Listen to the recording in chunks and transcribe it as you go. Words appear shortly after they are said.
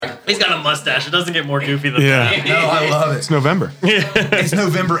He's got a mustache. It doesn't get more goofy than Yeah. that. No, I love it. It's November. It's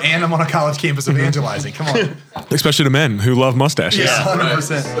November and I'm on a college campus evangelizing. Come on. Especially to men who love mustaches. Yeah.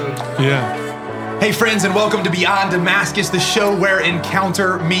 100%. Yeah. Hey friends, and welcome to Beyond Damascus, the show where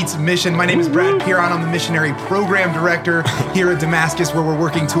encounter meets mission. My name is Brad Piron. I'm the missionary program director here at Damascus, where we're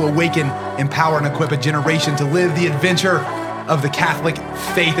working to awaken, empower, and equip a generation to live the adventure of the Catholic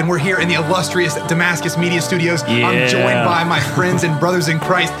faith. And we're here in the illustrious Damascus Media Studios. Yeah. I'm joined by my friends and brothers in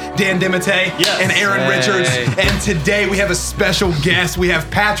Christ, Dan Dimite and Aaron Richards. And today we have a special guest. We have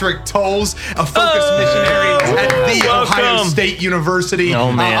Pat Towles, a focus missionary at the Ohio State University.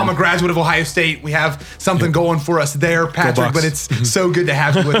 Oh, man. I'm a graduate of Ohio State. We have something going for us there, Patrick, but it's so good to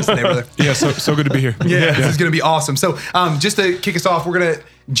have you with us today, brother. Yeah, so good to be here. Yeah, this is going to be awesome. So just to kick us off, we're going to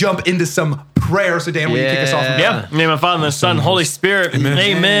jump into some prayer. So Dan, will you kick us off? Yeah. In the name of the Father, and the Son, Holy Spirit.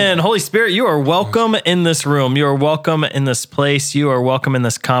 Amen. Holy Spirit, you are welcome in this room. You are welcome in this place. You are welcome in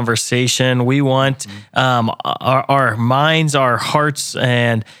this conversation. We want our minds, our hearts,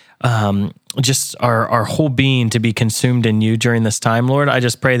 and just our whole being to be consumed in you during this time, Lord. I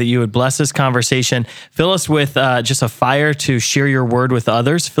just pray that you would bless this conversation, fill us with just a fire to share your word with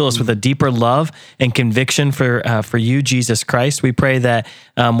others, fill us with a deeper love and conviction for you, Jesus Christ. We pray that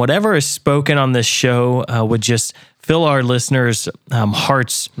whatever is spoken on this show would just fill our listeners'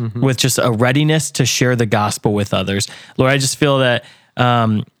 hearts with just a readiness to share the gospel with others. Lord, I just feel that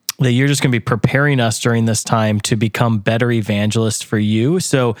that you're just going to be preparing us during this time to become better evangelists for you.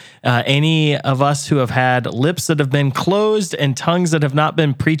 So any of us who have had lips that have been closed and tongues that have not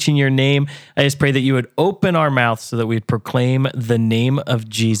been preaching your name, I just pray that you would open our mouths so that we'd proclaim the name of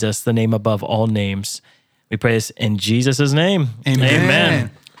Jesus, the name above all names. We pray this in Jesus' name.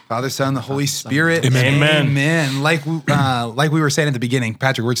 Amen. Father, Son, the Holy Spirit. Amen. Amen. Like we were saying at the beginning,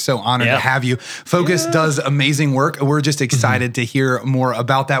 Patrick, we're so honored to have you. Focus does amazing work. We're just excited to hear more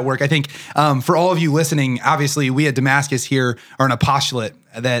about that work. I think for all of you listening, obviously we at Damascus here are an apostolate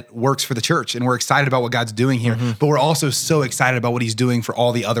that works for the church, and we're excited about what God's doing here, but we're also so excited about what he's doing for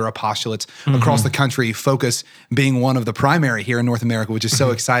all the other apostolates across the country, Focus being one of the primary here in North America, which is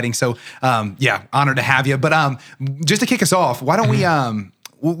so exciting. So honored to have you. But just to kick us off, why don't we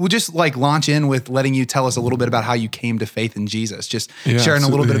we'll just launch in with letting you tell us a little bit about how you came to faith in Jesus. Just sharing a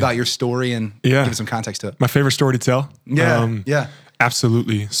little bit about your story and give some context to it. My favorite story to tell. Yeah.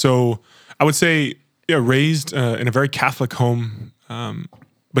 Absolutely. So I would say, raised in a very Catholic home,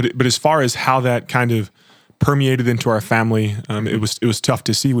 but as far as how that kind of permeated into our family, it was tough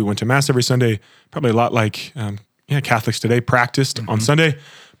to see. We went to mass every Sunday, probably a lot like Catholics today, practiced on Sunday,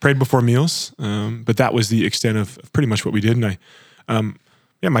 prayed before meals, but that was the extent of pretty much what we did.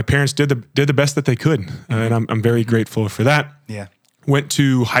 And my parents did the best that they could, and I'm very grateful for that. Yeah. Went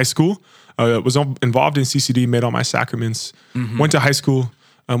to high school, was involved in CCD, made all my sacraments. Went to high school,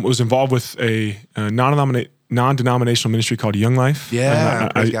 was involved with a non-denominational ministry called Young Life. Yeah,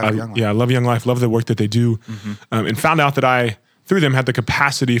 Young Life. I love Young Life, love the work that they do, and found out that I, through them, had the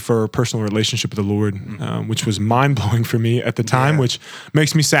capacity for a personal relationship with the Lord, which was mind-blowing for me at the time, which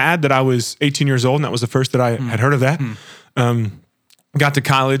makes me sad that I was 18 years old, and that was the first that I had heard of that. Got to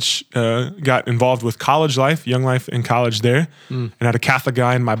college, got involved with college life, Young Life in college there, and had a Catholic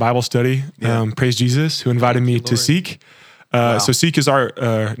guy in my Bible study, praise Jesus, who invited me to Seek. So Seek is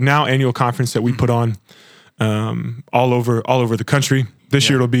our now annual conference that we put on all over the country. This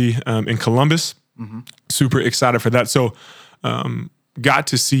year it'll be in Columbus. Super excited for that. So got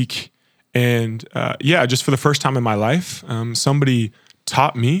to Seek, and just for the first time in my life, somebody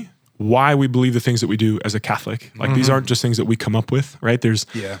taught me why we believe the things that we do as a Catholic. Like these aren't just things that we come up with, right? There's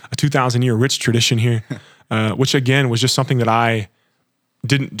a 2,000-year rich tradition here, which again was just something that I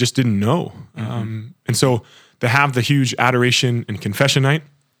didn't know. And so to have the huge adoration and confession night,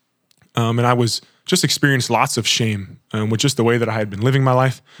 and I was just experienced lots of shame with just the way that I had been living my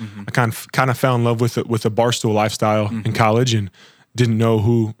life. I kind of fell in love with a barstool lifestyle in college and didn't know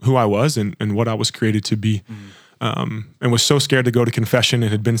who I was and what I was created to be. And was so scared to go to confession.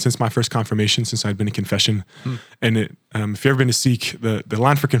 It had been since my first confirmation, since I'd been to confession. And if you've ever been to Seek, the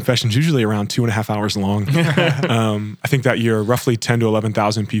line for confession is usually around 2.5 hours long. I think that year, roughly 10 to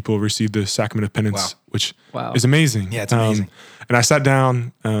 11,000 people received the sacrament of penance, which is amazing. Yeah, it's amazing. And I sat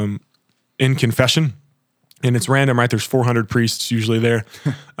down in confession, and it's random, right? There's 400 priests usually there.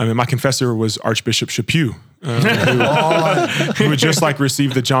 And my confessor was Archbishop Chaput, who had just like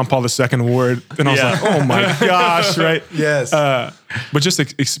received the John Paul II award. And I was like, oh my gosh, right? Yes. But just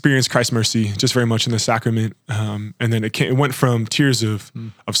experienced Christ's mercy just very much in the sacrament. And then it went from tears of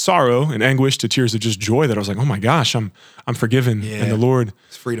sorrow and anguish to tears of just joy that I was like, oh my gosh, I'm forgiven. Yeah. And the Lord.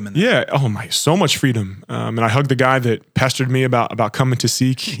 It's freedom in that. Yeah. Oh my, so much freedom. And I hugged the guy that pestered me about coming to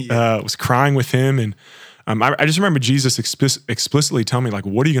seek, was crying with him. And I just remember Jesus explicitly telling me, like,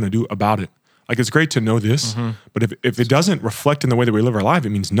 what are you going to do about it? Like, it's great to know this, but if it doesn't reflect in the way that we live our life, it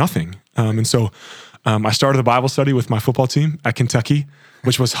means nothing. And so I started a Bible study with my football team at Kentucky,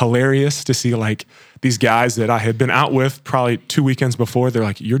 which was hilarious to see like these guys that I had been out with probably 2 weekends before. They're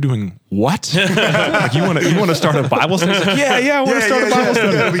like, "You're doing what? Like you want to start a Bible study?" I was like, yeah, I want to start a Bible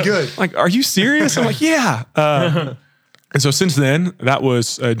study. That'd be good. Like, are you serious? I'm like, yeah. And so since then, that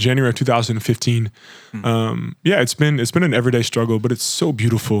was January of 2015. It's been an everyday struggle, but it's so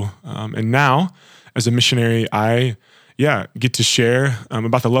beautiful. And now, as a missionary, I get to share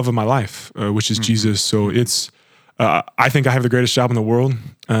about the love of my life, which is Jesus. So it's I think I have the greatest job in the world.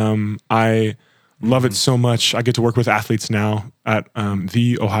 I love it so much. I get to work with athletes now at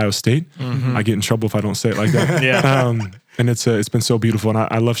the Ohio State. I get in trouble if I don't say it like that. And it's been so beautiful, and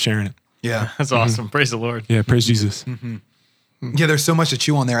I love sharing it. Yeah. That's awesome. Praise the Lord. Yeah, praise Jesus. Yeah, there's so much to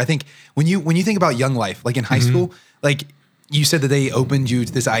chew on there. I think when you think about Young Life, like in high school, like you said that they opened you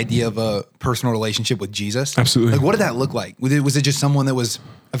to this idea of a personal relationship with Jesus. Absolutely. Like, what did that look like? Was it just someone that was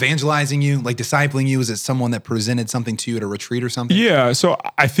evangelizing you, like discipling you? Was it someone that presented something to you at a retreat or something? Yeah. So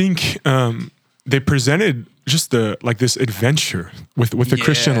I think they presented just this adventure with the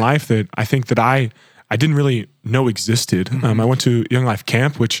Christian life that I think that I didn't really know existed. I went to Young Life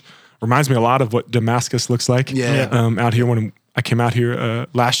Camp, which reminds me a lot of what Damascus looks like out here when I came out here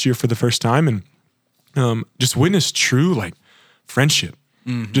last year for the first time, and just witnessed true like friendship.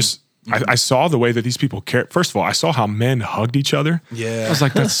 I saw the way that these people care. First of all, I saw how men hugged each other. Yeah. I was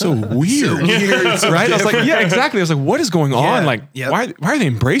like, that's so weird. So weird, so right? I was like, yeah, exactly. I was like, what is going on? Like, Yep. why are they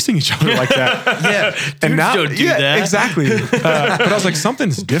embracing each other like that? Yeah. And now, don't do that. exactly. But I was like,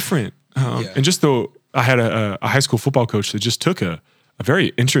 something's different. And just though I had a high school football coach that just took a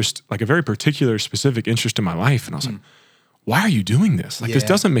very particular, specific interest in my life. And I was like, why are you doing this? Like, this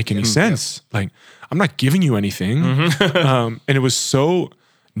doesn't make any sense. Like, I'm not giving you anything. And it was so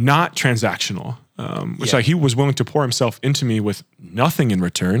not transactional, which like he was willing to pour himself into me with nothing in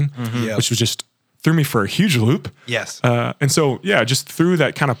return, which was just threw me for a huge loop. Yes. And so, just through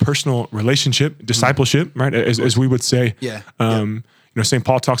that kind of personal relationship, discipleship, right? As we would say, St.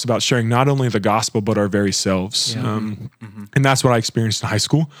 Paul talks about sharing not only the gospel, but our very selves. And that's what I experienced in high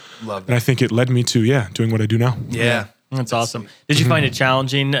school. Love that. And I think it led me to, doing what I do now. Yeah. That's awesome. Did you find it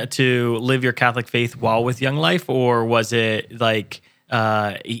challenging to live your Catholic faith while with Young Life, or was it like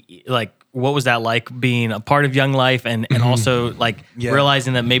what was that like being a part of Young Life and also like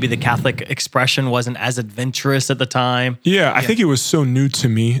realizing that maybe the Catholic expression wasn't as adventurous at the time? Yeah, I think it was so new to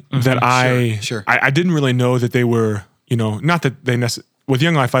me that I didn't really know that they were, not that they with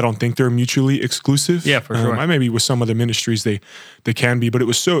Young Life, I don't think they're mutually exclusive. Yeah, for sure. I maybe with some other ministries they can be, but it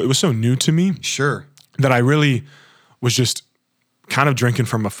was so new to me. Sure. That I really was just kind of drinking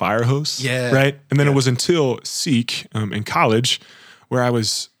from a fire hose. Yeah. Right. And then it was until Seek in college where I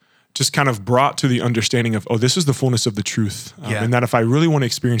was just kind of brought to the understanding of, this is the fullness of the truth. And that if I really want to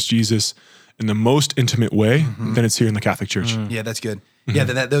experience Jesus in the most intimate way, then it's here in the Catholic Church. Yeah, that's good. Yeah,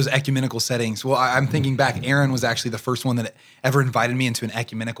 those ecumenical settings. Well, I'm thinking back, Aaron was actually the first one that ever invited me into an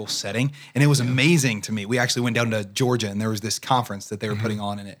ecumenical setting. And it was amazing to me. We actually went down to Georgia and there was this conference that they were putting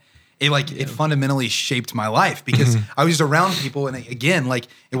on, and it fundamentally shaped my life because I was just around people. And again, like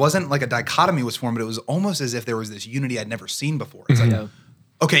it wasn't like a dichotomy was formed, but it was almost as if there was this unity I'd never seen before. It's like,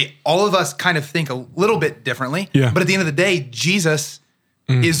 okay, all of us kind of think a little bit differently, but at the end of the day, Jesus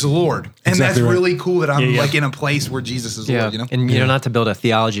is Lord. And Exactly that's right. really cool that I'm like in a place where Jesus is Lord, And not to build a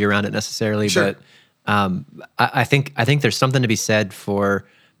theology around it necessarily, but I think there's something to be said for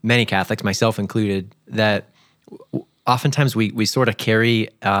many Catholics, myself included, that oftentimes we sort of carry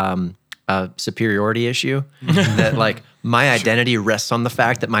a superiority issue that like my identity rests on the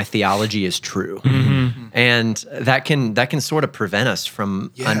fact that my theology is true. And that can sort of prevent us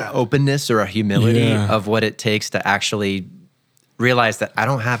from an openness or a humility of what it takes to actually realize that I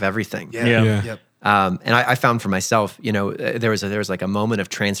don't have everything. And I found for myself, there was like a moment of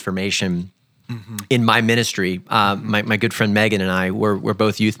transformation in my ministry. My good friend Megan and I, we're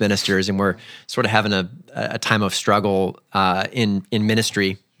both youth ministers, and we're sort of having a time of struggle in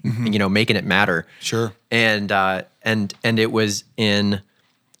ministry, making it matter. Sure. And it was in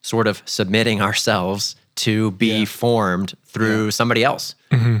sort of submitting ourselves to be formed through somebody else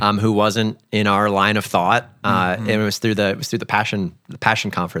who wasn't in our line of thought. And it was through the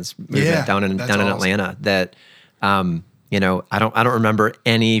Passion Conference movement down in Atlanta that I don't remember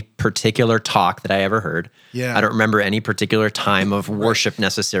any particular talk that I ever heard. Yeah. I don't remember any particular time of worship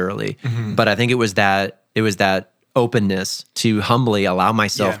necessarily, but I think it was that openness to humbly allow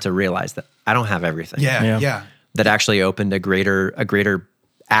myself to realize that I don't have everything. Yeah. That actually opened a greater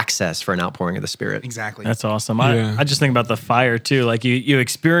access for an outpouring of the Spirit. Exactly. That's awesome. I just think about the fire too. Like you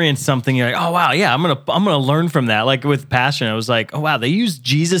experience something, you're like, oh wow, yeah, I'm gonna learn from that. Like with Passion, it was like, oh wow, they use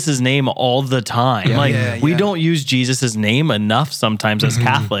Jesus's name all the time. We don't use Jesus's name enough sometimes as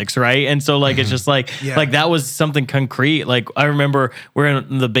Catholics, right? And so like it's just like that was something concrete. Like I remember we're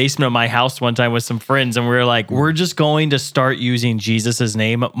in the basement of my house one time with some friends, and we were like, we're just going to start using Jesus's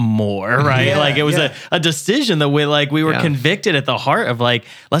name more, right? It was a decision that we were convicted at the heart of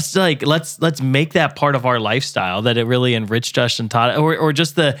let's make that part of our lifestyle, that it really enriched us and taught, or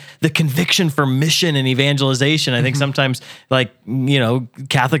just the conviction for mission and evangelization. I think sometimes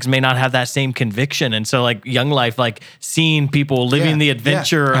Catholics may not have that same conviction, and so Young Life, seeing people living the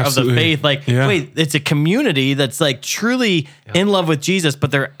adventure of the faith, wait, it's a community that's truly in love with Jesus,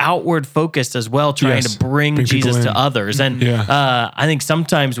 but they're outward focused as well, trying to bring Jesus to others. And I think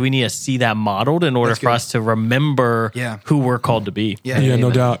sometimes we need to see that modeled in order for us to remember who we're called to be. Yeah,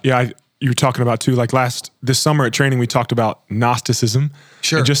 no doubt. Yeah, you were talking about too, this summer at training, we talked about Gnosticism.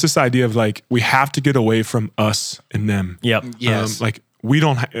 Sure. And just this idea of we have to get away from us and them. Yep. Yes. We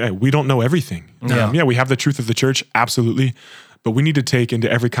don't know everything. No. We have the truth of the church, absolutely. But we need to take into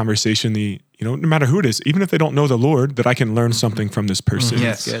every conversation no matter who it is, even if they don't know the Lord, that I can learn something from this person.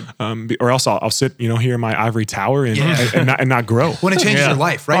 Yes. Good. Or else I'll sit, here in my ivory tower and not grow. When it changes your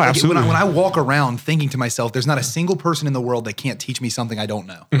life, right? Oh, absolutely. When I walk around thinking to myself, there's not a single person in the world that can't teach me something I don't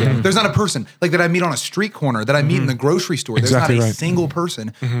know. There's not a person that I meet on a street corner, that I meet in the grocery store. There's Exactly not a right. single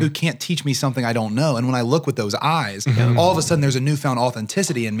person who can't teach me something I don't know. And when I look with those eyes, all of a sudden there's a newfound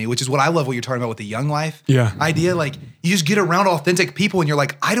authenticity in me, which is what I love what you're talking about with the Young Life idea. You just get around authentic people and you're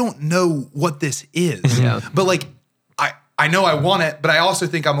like, I don't know what this is. Yeah. But I know I want it, but I also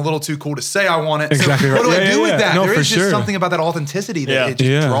think I'm a little too cool to say I want it. Exactly so right. What do I do with that? No, There for is just sure. something about that authenticity that it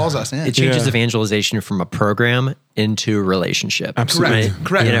just draws us in. It changes evangelization from a program into a relationship. Absolutely. Right?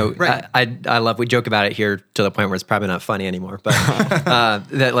 Correct. Right. I love, we joke about it here to the point where it's probably not funny anymore, but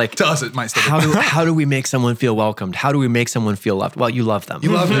that To us, it might still be. how do we make someone feel welcomed? How do we make someone feel loved? Well, you love them. You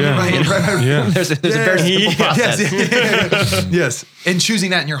love it, right? Yeah. There's a very simple process. Yes. And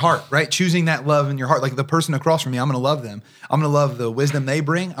choosing that in your heart, right? Choosing that love in your heart. Like the person across from me, I'm going to love them. I'm going to love the wisdom they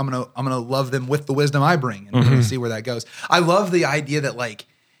bring. I'm going to love them with the wisdom I bring, and we're going to see where that goes. I love the idea that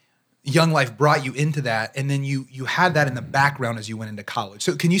Young Life brought you into that, and then you had that in the background as you went into college.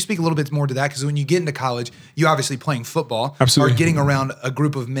 So can you speak a little bit more to that? Because when you get into college, you obviously playing football, Absolutely. are getting around a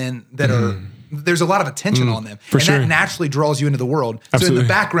group of men that are, there's a lot of attention on them. For and sure. that naturally draws you into the world. So in Absolutely. the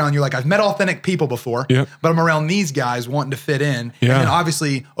background, you're like, I've met authentic people before, Yep. but I'm around these guys wanting to fit in. Yeah. And then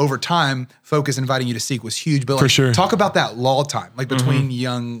obviously over time, Focus inviting you to Seek was huge. But For sure. talk about that lull time, between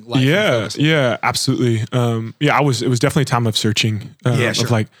Young Life and Focus. Yeah, absolutely. It was definitely a time of searching.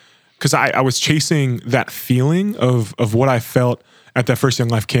 Sure. Because I was chasing that feeling of what I felt at that first Young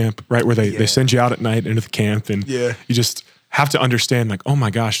Life camp, right? Where they send you out at night into the camp, and you just have to understand, oh my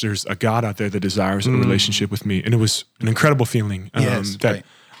gosh, there's a God out there that desires a relationship with me. And it was an incredible feeling that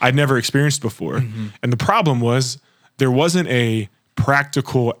I'd never experienced before. And the problem was there wasn't a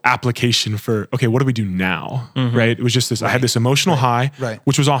practical application for, okay, what do we do now? Right? It was just this, I had this emotional high,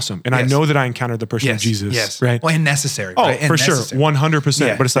 which was awesome. And I know that I encountered the person of Jesus, right? Well, and necessary. Oh, right? And for sure. necessary. 100%.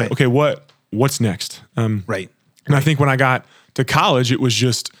 Yeah, but it's right. okay, what's next? Right. And I think when I got to college, it was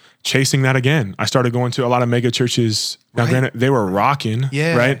just chasing that again. I started going to a lot of mega churches. Now, granted, they were rocking,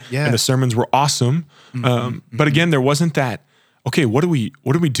 right? Yeah. And the sermons were awesome. But again, there wasn't that, okay, what are we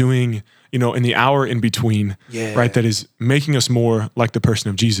doing, in the hour in between, right? That is making us more like the person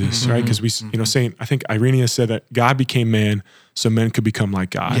of Jesus, right? Because we, saying, I think Irenaeus said that God became man so men could become like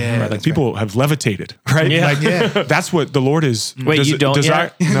God. Yeah, right? Like people have levitated, right? Yeah. That's what the Lord is. Wait, you don't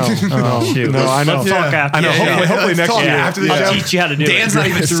yet? No, Shoot. no, I know. Let's talk after I know. the show. Hopefully next talk year. after the I'll show. teach you how to do Dan's it. not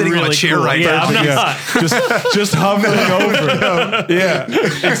even It's sitting on a really chair cool. right Yeah, I'm there. not. Just hovering over. Yeah.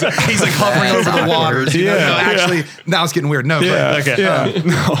 He's hovering over the waters. Yeah. No, actually, now it's getting weird. No. Yeah. Okay. Yeah.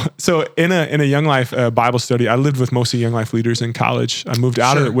 No. So in a Young Life Bible study, I lived with mostly Young Life leaders in college. I moved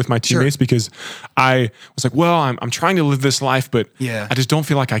out of it with my teammates because I was like, well, I'm trying to live this life, but I just don't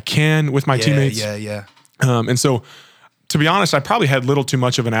feel like I can with my teammates. Yeah. And so to be honest, I probably had little too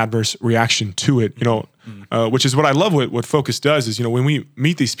much of an adverse reaction to it, which is what I love what Focus does is, when we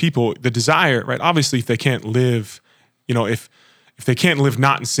meet these people, the desire, right? Obviously, if they can't live, if they can't live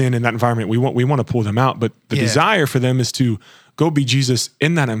not in sin in that environment, we want to pull them out. But the desire for them is to go be Jesus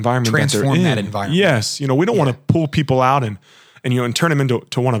in that environment. Transform that environment. Yes. We don't want to pull people out and turn them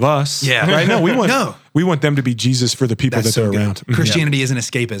into one of us. Yeah. Right? No, we want them to be Jesus for the people that they're around. Christianity isn't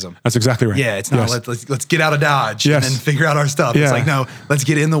escapism. That's exactly right. Yeah, it's not let's get out of Dodge and then figure out our stuff. Yeah. It's like, no, let's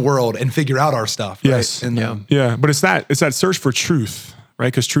get in the world and figure out our stuff. Right? Yes. And, but it's that search for truth, right?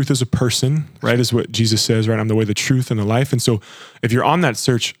 Because truth is a person, right? Is what Jesus says, right? I'm the way, the truth, and the life. And so if you're on that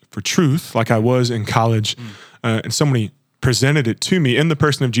search for truth, like I was in college, and somebody presented it to me in the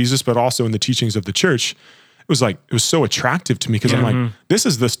person of Jesus, but also in the teachings of the church, it was so attractive to me because I'm like, this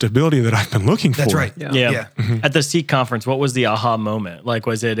is the stability that I've been looking for. That's right. Yeah. At the Seek conference, what was the aha moment? Like,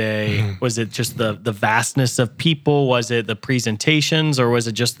 was it just the vastness of people? Was it the presentations, or was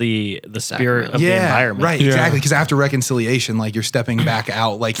it just the spirit of the environment? Right. Exactly. Because after reconciliation, like you're stepping back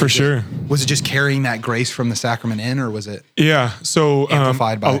out, like for sure. Was it just carrying that grace from the sacrament in, or was it? Yeah. So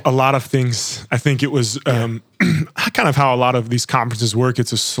amplified by a lot of things. I think it was kind of how a lot of these conferences work.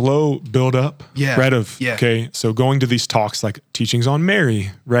 It's a slow build up, right? Okay, so going to these talks like teachings on Mary,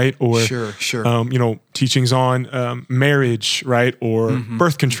 right? Or teachings on marriage, right? Or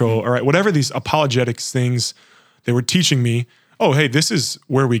birth control, all right? Whatever these apologetics things they were teaching me. Oh, hey, this is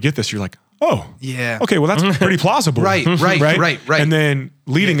where we get this. You're like, oh, yeah. Okay, well that's pretty plausible, right. And then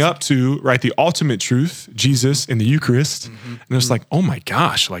leading up to the ultimate truth, Jesus in the Eucharist, and it's like, oh my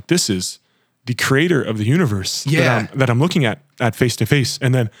gosh, like this is the creator of the universe that I'm looking at face to face.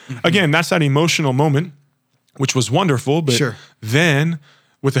 And then again, that's that emotional moment, which was wonderful. But then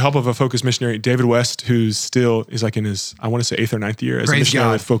with the help of a Focus missionary, David West, who's still is like in his, I want to say 8th or 9th year as a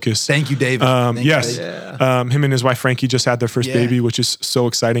missionary with Focus. Thank you, David. Him and his wife, Frankie, just had their first baby, which is so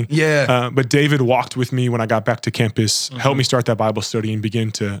exciting. But David walked with me when I got back to campus, helped me start that Bible study and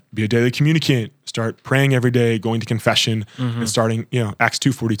begin to be a daily communicant, start praying every day, going to confession, and starting, Acts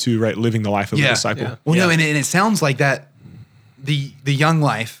 2:42, right? Living the life of a disciple. Yeah. Well, no, and it sounds like that, the young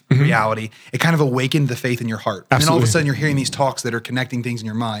life reality, it kind of awakened the faith in your heart. Absolutely. And then all of a sudden you're hearing these talks that are connecting things in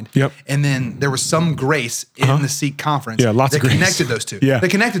your mind. Yep. And then there was some grace in the Seek conference lots of grace. Connected those two. Yeah. That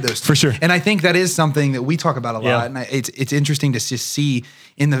connected those two. For sure. And I think that is something that we talk about a lot. And it's interesting to just see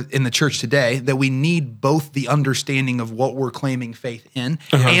in the church today that we need both the understanding of what we're claiming faith in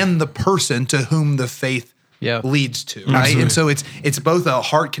and the person to whom the faith leads to, right? Absolutely. And so it's both a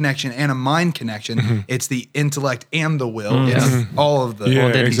heart connection and a mind connection. It's the intellect and the will. It's all of the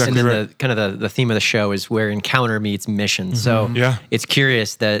exactly and then right. the kind of the theme of the show is where encounter meets mission. So it's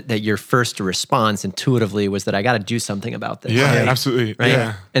curious that your first response intuitively was that I got to do something about this. Yeah, absolutely. Right.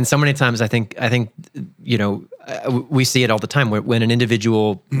 Yeah. And so many times I think we see it all the time when an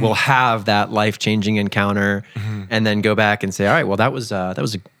individual will have that life-changing encounter and then go back and say, all right, well that was a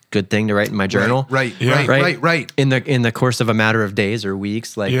good thing to write in my journal. Right. In the course of a matter of days or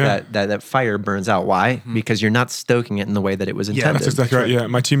weeks, like that fire burns out. Why? Because you're not stoking it in the way that it was intended. That's exactly right. Yeah.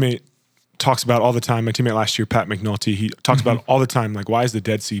 My teammate talks about all the time, my teammate last year, Pat McNulty, he talks about all the time, like, why is the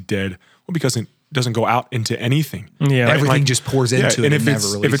Dead Sea dead? Well, because it doesn't go out into anything. Yeah. Everything like, just pours into it. And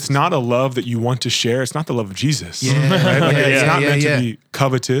if it's not a love that you want to share, it's not the love of Jesus. Yeah. Right? Like, it's not meant to be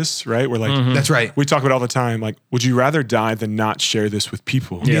covetous, right? We're like, that's right. We talk about it all the time, like, would you rather die than not share this with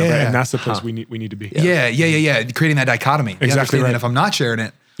people? Yeah. Right? And that's the place we need to be. Yeah. Creating that dichotomy. Exactly right. That if I'm not sharing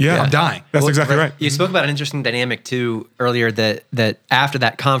it, I'm dying. That's exactly right. You spoke about an interesting dynamic too earlier that after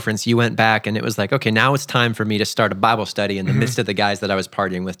that conference you went back and it was like, okay, now it's time for me to start a Bible study in the midst of the guys that I was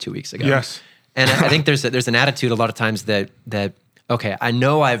partying with 2 weeks ago. Yes. And I think there's an attitude a lot of times that okay, I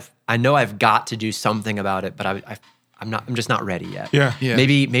know I've got to do something about it, but I'm just not ready yet. Yeah.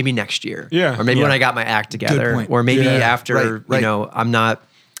 Maybe next year. Yeah. Or maybe when I got my act together. Or maybe after right. I'm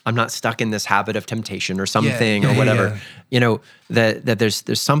not stuck in this habit of temptation or something or whatever. You know, that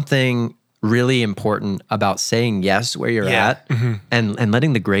there's something really important about saying yes where you're at and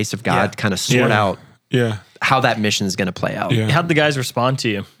letting the grace of God kind of sort out how that mission is going to play out. How'd the guys respond to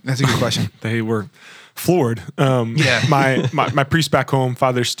you? That's a good question. They were floored. My priest back home,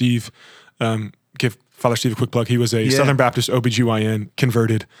 Father Steve, give Father Steve a quick plug. He was a Southern Baptist OBGYN,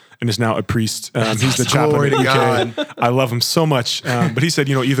 converted, and is now a priest. He's the chaplain at UK. I love him so much. But he said,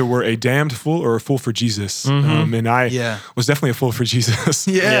 either we're a damned fool or a fool for Jesus. And I was definitely a fool for Jesus.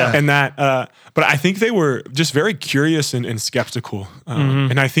 And that, but I think they were just very curious and skeptical.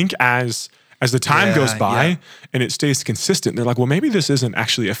 And I think as the time goes by and it stays consistent, they're like, well, maybe this isn't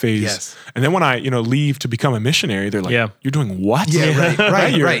actually a phase. And then when I, leave to become a missionary, they're like, you're doing what?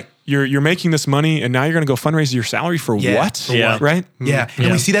 Right. you're making this money and now you're going to go fundraise your salary for what? Yeah. Right? Yeah.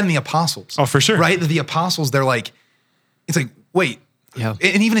 And we see that in the apostles. Oh, for sure. Right? The apostles, they're like, it's like, wait. Yeah.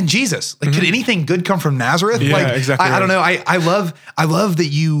 And even in Jesus, like, could anything good come from Nazareth? Yeah, like, exactly. I don't know. I love that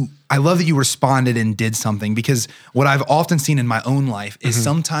you responded and did something, because what I've often seen in my own life is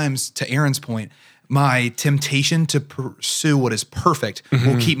sometimes, to Aaron's point, my temptation to pursue what is perfect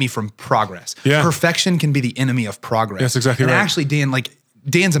will keep me from progress. Yeah. Perfection can be the enemy of progress. That's exactly and right. Actually,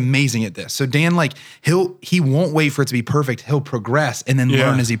 Dan's amazing at this. So Dan, he won't wait for it to be perfect. He'll progress and then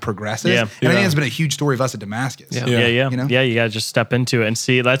learn as he progresses. Yeah. And I think it's been a huge story of us at Damascus. Yeah. You know? Yeah, you got to just step into it and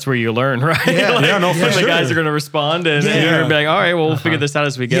see. That's where you learn, right? Yeah. Yeah, no, for when sure. the guys are going to respond, and you're going to be like, all right, well, we'll figure this out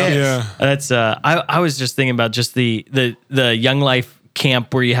as we go. Yes. Yeah. That's I was just thinking about just the Young Life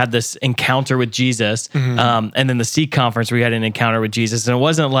camp where you had this encounter with Jesus, and then the Seek conference where you had an encounter with Jesus. And it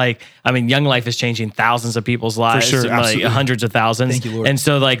wasn't like, I mean, Young Life is changing thousands of people's lives, sure, like absolutely. hundreds of thousands. Thank you, Lord. And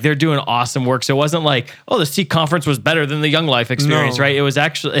so like they're doing awesome work. So it wasn't like, oh, the Seek conference was better than the Young Life experience, No. right? It was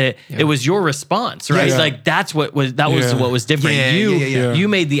actually it was your response, right? Yeah. Like that's what was what was different. Yeah, yeah. You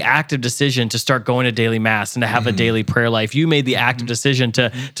made the active decision to start going to daily mass and to have a daily prayer life. You made the active decision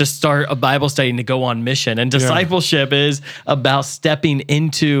to start a Bible study and to go on mission. And discipleship is about stepping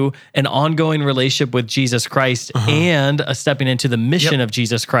into an ongoing relationship with Jesus Christ and stepping into the mission of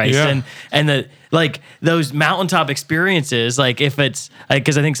Jesus Christ. Yeah. And the like those mountaintop experiences, like if it's like,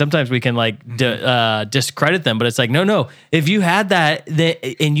 because I think sometimes we can like discredit them, but it's like, no. If you had that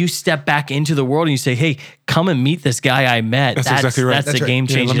and you step back into the world and you say, hey, come and meet this guy I met. That's exactly right. That's That's a right. game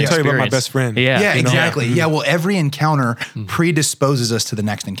changing let me tell you about my experience. best friend. Yeah, you know? exactly. Yeah, well, every encounter predisposes us to the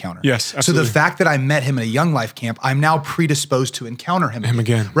next encounter. Yes, So absolutely. the fact that I met him at a Young Life camp, I'm now predisposed to encounter him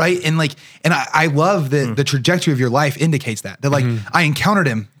again. Right? And I love that the trajectory of your life indicates that. That I encountered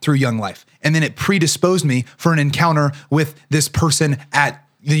him through Young Life, and then it predisposed me for an encounter with this person at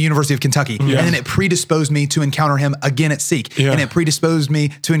the University of Kentucky. And then it predisposed me to encounter him again at Seek. Yeah. And it predisposed me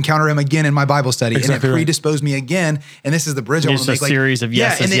to encounter him again in my Bible study. Exactly and it right. predisposed me again. And this is the bridge I want Just to a make. series of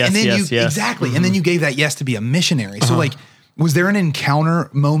yeses, and then, yes, and then yes, you, yes. Exactly. And then you gave that yes to be a missionary. So was there an encounter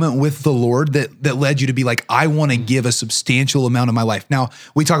moment with the Lord that led you to be like, I want to give a substantial amount of my life? Now,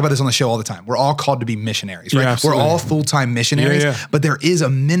 we talk about this on the show all the time. We're all called to be missionaries, right? Yeah, We're absolutely. all full-time missionaries, Yeah. but there is a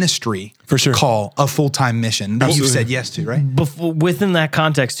ministry For sure. call, a full-time mission that you've said yes to, right? Within that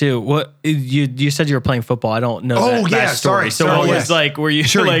context too, what you said you were playing football. I don't know. Oh, that yeah, story. sorry, So sorry, what yes. was like? Were you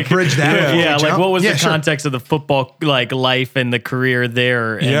Sure, like bridge that before we Yeah, like jump? what was Yeah, the sure. context of the football like life and the career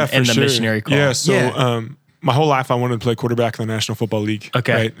there and, For and the sure. missionary call? Yeah, so Yeah. my whole life I wanted to play quarterback in the National Football League.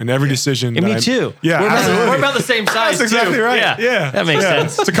 Okay. Right? And every decision. And that me I- too. Yeah, we're absolutely. about the same size. That's exactly too. right. Yeah. that makes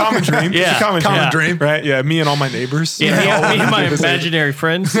sense. It's a common dream. Yeah. It's a common Common dream. dream. Right? Yeah, me and all my neighbors. Yeah, me and my Yeah. imaginary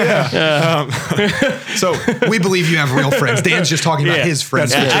friends. So We believe you have real friends. Dan's just talking about Yeah. his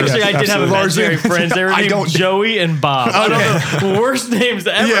friends. That's Yeah, true. actually, I did have Absolutely. imaginary friends. They were I named don't- Joey and Bob. I don't know, the worst names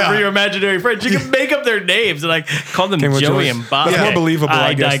ever Yeah. for your imaginary friends. You can make up their names and like call them Came with Joey Joey. and Bob. That's more Okay. believable,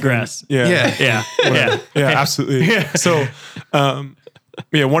 I guess. digress. Yeah. Yeah. Yeah. Absolutely. So,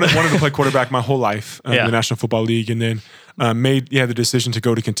 wanted to play quarterback my whole life in Yeah. the National Football League, and then made the decision to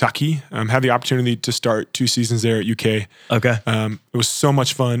go to Kentucky. Had the opportunity to start 2 seasons there at UK. Okay. It was so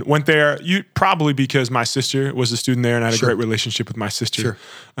much fun. Went there probably because my sister was a student there, and I had Sure. a great relationship with my sister. Sure.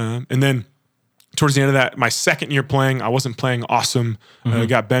 And then towards the end of that, my second year playing, I wasn't playing awesome.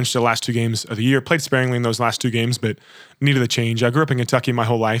 Got benched the last 2 games of the year. Played sparingly in those last 2 games, but needed a change. I grew up in Kentucky my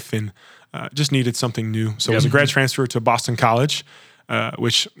whole life and just needed something new. So it was a grad transfer to Boston College,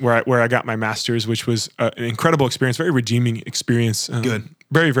 where I got my master's, which was an incredible experience, very redeeming experience. Good.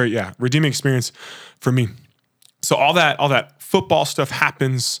 Very, very, redeeming experience for me. So all that football stuff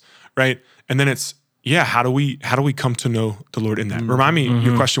happens, right? And then it's, how do we come to know the Lord in that? Remind me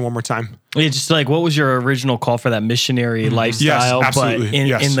your question one more time. Yeah, just like what was your original call for that missionary lifestyle? absolutely. But in,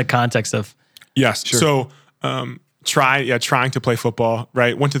 Yes. in the context of Yes. So trying to play football,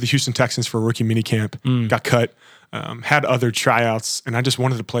 right? Went to the Houston Texans for a rookie mini camp, got cut, had other tryouts, and I just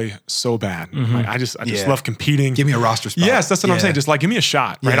wanted to play so bad. Like, I just Yeah. love competing. Give me a roster spot. Yes, that's what I'm Yeah. saying. Just like give me a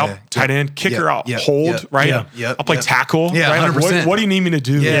shot, right? Yeah. I'll tight end, kicker, I'll Yeah. hold, Yeah. right? Yeah. Yeah. I'll play Yeah. tackle, Yeah, right? Like, 100%. what do you need me to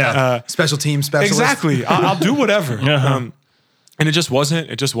do? Yeah. Special team specialist. Exactly. I'll do whatever. And it just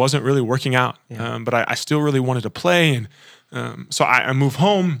wasn't really working out. But I still really wanted to play, and so I move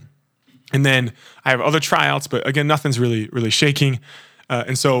home, and then I have other tryouts, but again, nothing's really shaking.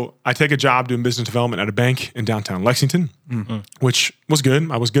 And so I take a job doing business development at a bank in downtown Lexington, which was good.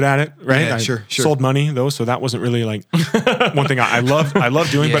 I was good at it, right? Yeah, I sure. sold money though, so that wasn't really like one thing I love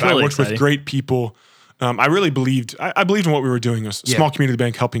doing. Yeah. But I Really worked with exciting. great people I really believed, I believed in what we were doing. A small community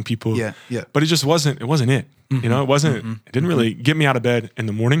bank helping people. Yeah. But it wasn't it. You know, it didn't really get me out of bed in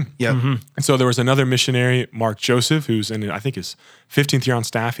the morning. Yep. And so there was another missionary, Mark Joseph, who's in, I think, his 15th year on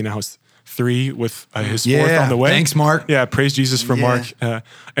staff. He now has 3 with his 4th on the way. Thanks, Mark. Yeah, praise Jesus for Mark.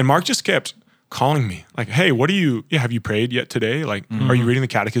 And Mark just kept calling me like, hey, have you prayed yet today? Like, are you reading the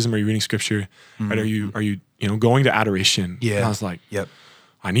catechism? Are you reading scripture? Right? Are you, going to adoration? Yeah. And I was like, Yep.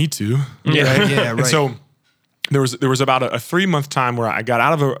 I need to. Yeah. Right? Yeah. Right. And so there was about a 3-month time where I got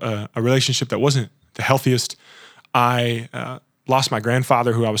out of a relationship that wasn't the healthiest. I lost my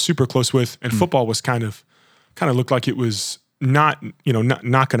grandfather, who I was super close with, and football was kind of looked like it was not going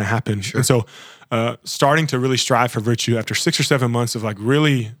to happen. Sure. And so starting to really strive for virtue after 6 or 7 months of like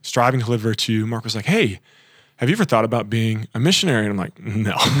really striving to live virtue, Mark was like, hey, have you ever thought about being a missionary? And I'm like,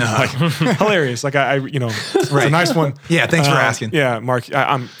 no. Like, hilarious. Like it's a nice one. Yeah. Thanks for asking. Yeah, Mark,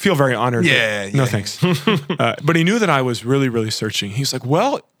 I feel very honored. No, thanks. But he knew that I was really, really searching. He's like,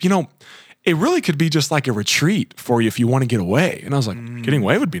 well, it really could be just like a retreat for you if you want to get away. And I was like, getting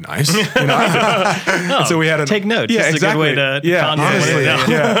away would be nice. So we had take notes. Yeah, This is exactly. a good way to honestly,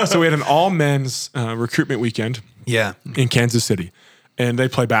 yeah. So we had an all men's recruitment weekend. Yeah. In Kansas City. And they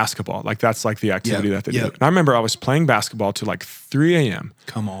play basketball. Like that's like the activity that they do. And I remember I was playing basketball till like 3 a.m.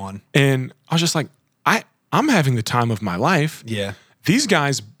 Come on. And I was just like, I'm having the time of my life. Yeah. These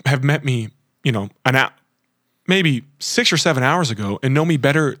guys have met me, maybe 6 or 7 hours ago and know me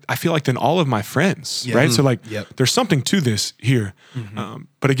better, I feel like, than all of my friends. Yeah. Right. So like there's something to this here.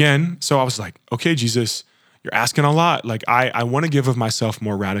 But again, so I was like, okay, Jesus, you're asking a lot. Like I want to give of myself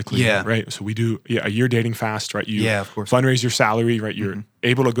more radically. Yeah. Right. So we do a year dating fast, right? You of course. fundraise your salary, right? You're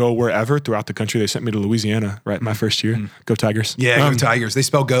able to go wherever throughout the country. They sent me to Louisiana, right? My first year. Go Tigers. Yeah, go Tigers. They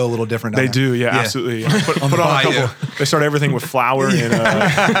spell go a little different. They do. Yeah, absolutely. Put on a couple. They start everything with flour and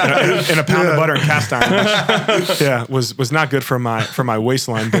a pound of butter and cast iron. Which, was not good for my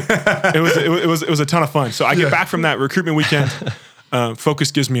waistline, but it was a ton of fun. So I get back from that recruitment weekend.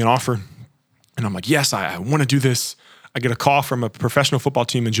 Focus gives me an offer. And I'm like, yes, I want to do this. I get a call from a professional football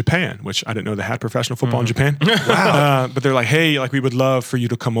team in Japan, which I didn't know they had professional football in Japan. Wow. But they're like, hey, like we would love for you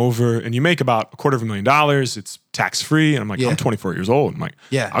to come over, and you make about $250,000. It's tax-free. And I'm like, I'm 24 years old. I'm like,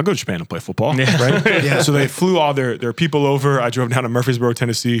 I'll go to Japan and play football. Right? So they flew all their people over. I drove down to Murfreesboro,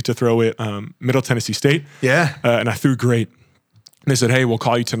 Tennessee to throw it Middle Tennessee State. And I threw great. And they said, hey, we'll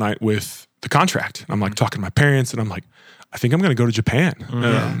call you tonight with the contract. And I'm like talking to my parents, and I'm like, I think I'm going to go to Japan.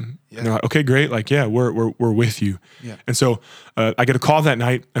 And they're like, okay, great. Like, we're with you. And so I get a call that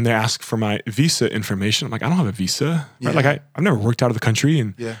night, and they ask for my visa information. I'm like, I don't have a visa. Right? Like I've never worked out of the country,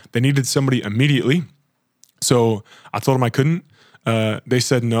 and they needed somebody immediately. So I told them I couldn't. They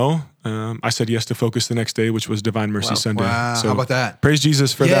said no. I said yes to Focus the next day, which was Divine Mercy Sunday. Wow. So how about that? Praise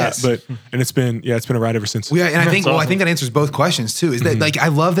Jesus for that. And it's been a ride ever since. And I think I think that answers both questions too. Is that like I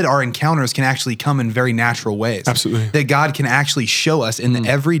love that our encounters can actually come in very natural ways. Absolutely. That God can actually show us in the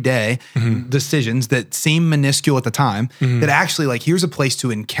everyday decisions that seem minuscule at the time. That actually like here's a place to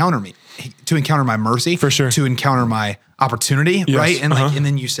encounter me, to encounter my mercy, for sure, to encounter my opportunity, right? And and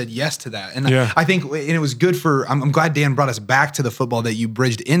then you said yes to that. And I think, and it was good I'm glad Dan brought us back to the football, that you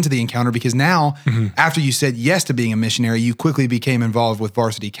bridged into the encounter, because now after you said yes to being a missionary, you quickly became involved with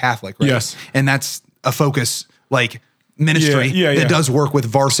Varsity Catholic, right? Yes. And that's a Focus like ministry that does work with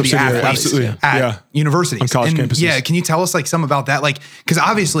varsity athletes at universities. On college campuses. Yeah. Can you tell us like some about that? Like, cause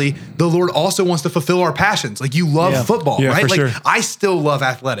obviously the Lord also wants to fulfill our passions. Like you love football, right? Like I still love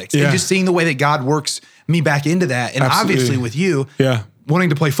athletics and just seeing the way that God works me back into that. And obviously with you wanting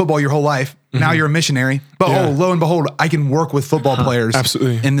to play football your whole life, now you're a missionary, but lo and behold, I can work with football players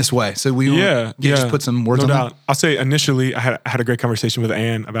in this way. So we just put some words on that. I'll say initially I had a great conversation with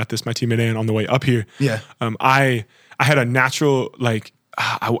Ann about this, my teammate Ann, on the way up here. I had a natural, like,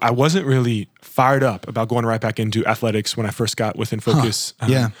 I wasn't really fired up about going right back into athletics when I first got within Focus.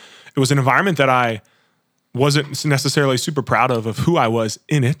 It was an environment that I wasn't necessarily super proud of who I was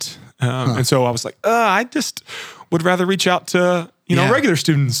in it. And so I was like, I just would rather reach out to, regular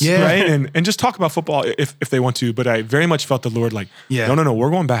students, right? And just talk about football if they want to. But I very much felt the Lord like, no, we're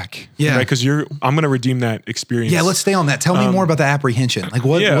going back. Right? Because I'm going to redeem that experience. Yeah, let's stay on that. Tell me more about the apprehension. Like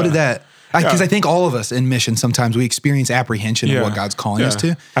what did that... Because I think all of us in mission, sometimes we experience apprehension of what God's calling us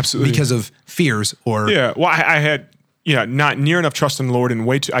to. Absolutely. Because of fears or... Yeah. Well, I had, not near enough trust in the Lord, and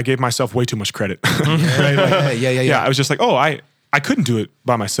I gave myself way too much credit. Right? Like, I was just like, I couldn't do it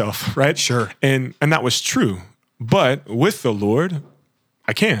by myself, right? Sure. And that was true. But with the Lord,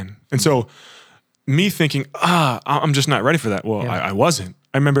 I can. And so me thinking, I'm just not ready for that. Well, I wasn't.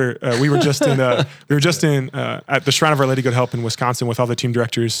 I remember we were just in at the Shrine of Our Lady Good Help in Wisconsin with all the team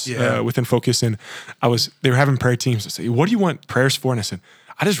directors within Focus, and they were having prayer teams. I said, "What do you want prayers for?" And I said,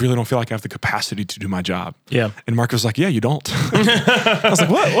 "I just really don't feel like I have the capacity to do my job." Yeah. And Mark was like, "Yeah, you don't." I was like,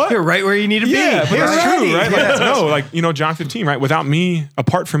 "What? You're right where you need to be." Yeah, but it's true, right? Yes. Like, John 15, right? Without me,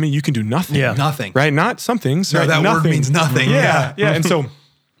 apart from me, you can do nothing. Yeah. Nothing. Right? Not some things. No, right? that nothing. word means nothing. Yeah. And so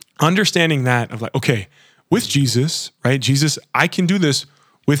understanding that of like, okay, with Jesus, right? Jesus, I can do this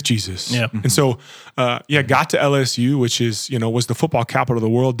with Jesus. Yeah. And so, got to LSU, which is, was the football capital of the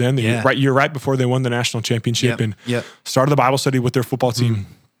world then. You're right before they won the national championship and started the Bible study with their football team.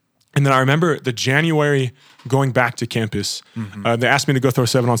 And then I remember the January going back to campus, they asked me to go throw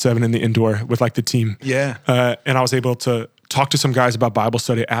 7-on-7 in the indoor with like the team. Yeah. And I was able to talk to some guys about Bible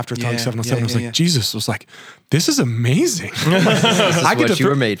study after throwing 7-on-7. I was like, Jesus was like, this is amazing. This is what you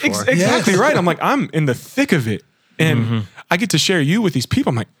were made for. Exactly right. I'm like, I'm in the thick of it. And I get to share you with these people.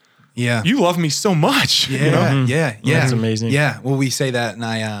 I'm like, you love me so much. Yeah. That's amazing. Yeah. Well, we say that, and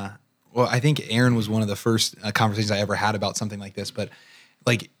I think Aaron was one of the first conversations I ever had about something like this. But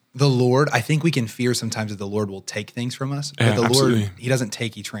like the Lord, I think we can fear sometimes that the Lord will take things from us. But the absolutely. Lord, He doesn't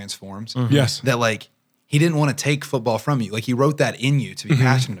take; He transforms. Yes. That like He didn't want to take football from you. Like He wrote that in you to be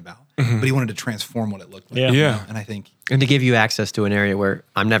passionate about, but He wanted to transform what it looked like. Yeah. And I think. And to give you access to an area where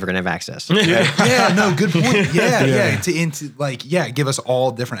I'm never going to have access. Yeah, no, good point. Yeah. Give us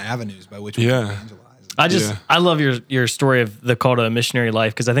all different avenues by which we can evangelize. I love your story of the call to a missionary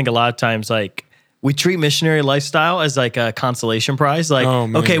life, because I think a lot of times like we treat missionary lifestyle as like a consolation prize. Like,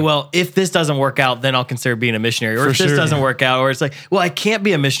 okay, well, if this doesn't work out, then I'll consider being a missionary. Or if this doesn't work out, or it's like, well, I can't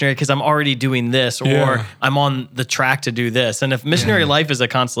be a missionary because I'm already doing this, or I'm on the track to do this. And if missionary life is a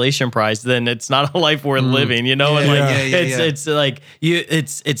consolation prize, then it's not a life worth living, And it's like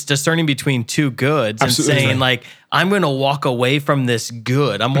it's discerning between two goods. Absolutely. And saying like, I'm going to walk away from this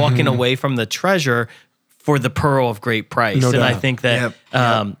good. I'm walking away from the treasure for the pearl of great price. No and doubt. I think that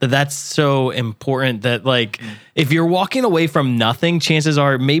that's so important, that like, if you're walking away from nothing, chances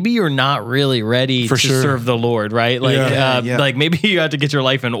are maybe you're not really ready to serve the Lord, right? Like, like maybe you have to get your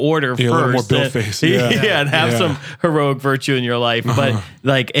life in order first. A little more build face. And have some heroic virtue in your life. But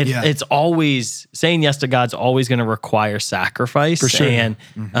like, it's always, saying yes to God's always going to require sacrifice. For sure. And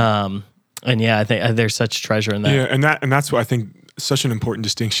I think there's such treasure in that. Yeah, and that's what I think such an important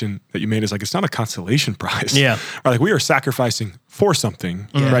distinction that you made is like, it's not a consolation prize. Yeah. Right, like we are sacrificing for something,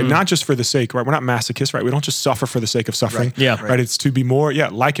 right? Not just for the sake, right? We're not masochists, right? We don't just suffer for the sake of suffering. Right. Yeah. Right. It's to be more,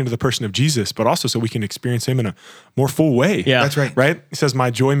 likened to the person of Jesus, but also so we can experience Him in a more full way. Yeah. That's right. Right? He says, my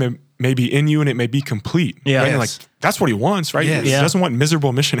joy may be in you and it may be complete. Yeah. Right? Yes. Like that's what He wants, right? Yes. He doesn't want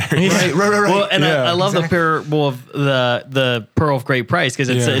miserable missionaries. Right. Well, and I love Exactly. the parable of the pearl of great price, because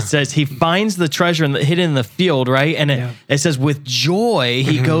it says he finds the treasure hidden in the field, right? And it says with joy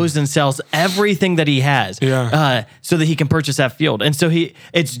he goes and sells everything that he has, so that he can purchase that field. And so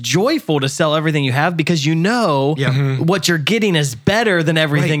it's joyful to sell everything you have, because what you're getting is better than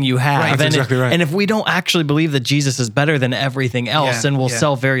everything you have. Right. That's exactly right. And if we don't actually believe that Jesus is better than everything else, then we'll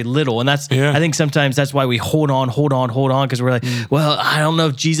sell very little. And that's I think sometimes that's why we hold on, because we're like, well, I don't know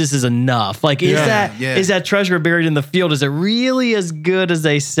if Jesus is enough. Like, is that treasure buried in the field? Is it really as good as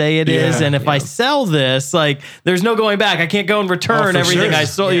they say it is? And if I sell this, like, there's no going back. I can't go and return everything I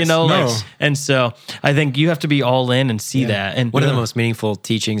sold. And so I think you have to be all in and see that. And one of the most meaningful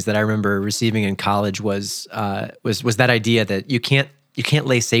teachings that I remember receiving in college was that idea that you can't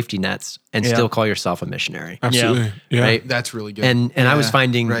lay safety nets and still call yourself a missionary. Absolutely. Yeah. Right. That's really good. And I was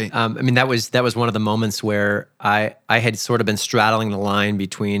finding, right. that was one of the moments where I had sort of been straddling the line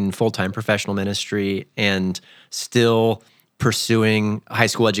between full-time professional ministry and still pursuing high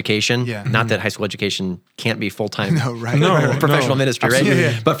school education. Yeah. Not that high school education can't be full-time professional ministry, right? Absolutely.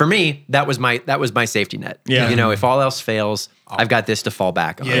 Yeah. But for me, that was my safety net. Yeah. If all else fails, I've got this to fall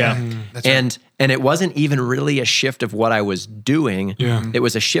back on. That's right. And it wasn't even really a shift of what I was doing. Yeah. It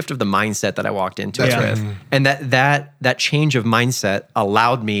was a shift of the mindset that I walked into That's it right. with. And that change of mindset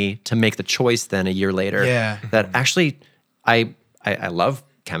allowed me to make the choice then a year later that actually I love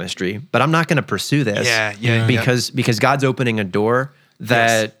chemistry, but I'm not going to pursue this because God's opening a door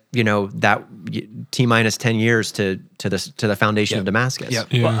that that T-minus 10 years to the foundation of Damascus.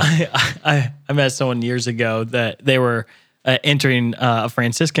 Yep. Well, I met someone years ago that they were entering a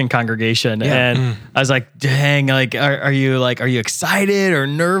Franciscan congregation, and I was like, "Dang! Like, are you excited or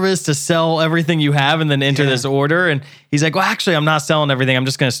nervous to sell everything you have and then enter this order?" And he's like, "Well, actually, I'm not selling everything. I'm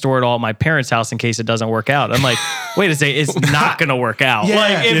just going to store it all at my parents' house in case it doesn't work out." I'm like, "Wait a second, it's not going to work out.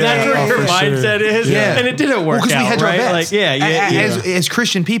 Like, if that's what your mindset is, and it didn't work out, we hedge right? our bets. Like, As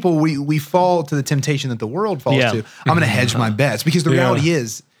Christian people, we fall to the temptation that the world falls to. I'm going to hedge my bets because the reality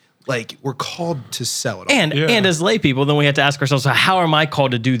is, like, we're called to sell it all. And as lay people, then we have to ask ourselves, so how am I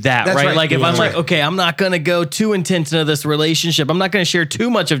called to do that, right? Like, if I'm like, okay, I'm not going to go too intense into this relationship. I'm not going to share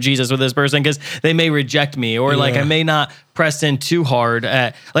too much of Jesus with this person because they may reject me, or like I may not press in too hard.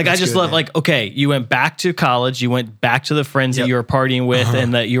 I just love, like, okay, you went back to college, you went back to the friends that you were partying with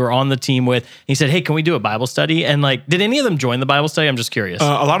and that you were on the team with. And he said, hey, can we do a Bible study? And like, did any of them join the Bible study? I'm just curious. A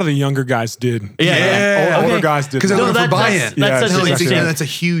lot of the younger guys did. Older guys did. Because they're looking for buy-in. That's a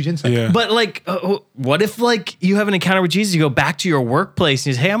huge insight. Yeah. But like, what if like you have an encounter with Jesus, you go back to your workplace and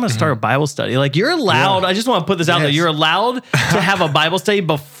you say, hey, I'm going to start a Bible study. Like, you're allowed, I just want to put this out there, you're allowed to have a Bible study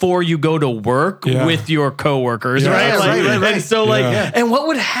before you go to work with your coworkers, right? Right. And so like, and what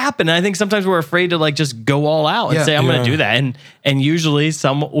would happen? And I think sometimes we're afraid to like just go all out and say, I'm going to do that. And usually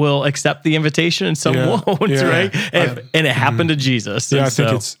some will accept the invitation and some won't, right? And it happened to Jesus. Yeah, I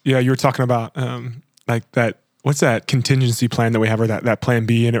think it's, you were talking about like that. What's that contingency plan that we have, or that plan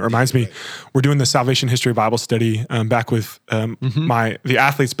B? And it reminds me, we're doing the Salvation History Bible study back with the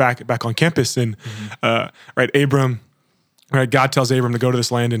athletes back on campus, and Abram. Right, God tells Abram to go to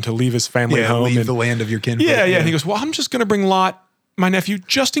this land and to leave his family home. Leave the land of your kinfolk. Yeah. And he goes, well, I'm just going to bring Lot, my nephew,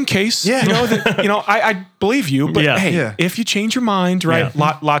 just in case. Yeah. I believe you, but if you change your mind, right,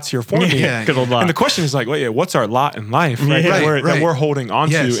 Lot's here for me. Good old Lot. And the question is like, what's our lot in life, right? That we're holding on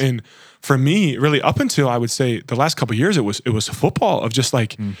to. And for me, really, up until I would say the last couple of years, it was football of just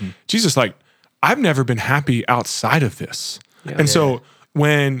like, Jesus, like, I've never been happy outside of this. So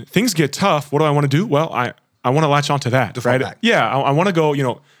when things get tough, what do I want to do? Well, I want to latch onto that, right? Back. Yeah, I want to go,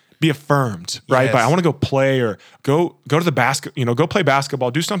 be affirmed, right? Yes. But I want to go play or go to the basket, go play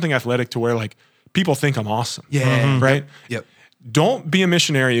basketball, do something athletic to where like people think I'm awesome. Yeah. Right? Yep. Don't be a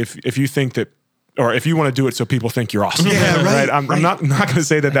missionary if you think that, or if you want to do it so people think you're awesome. Yeah, right. I'm not going to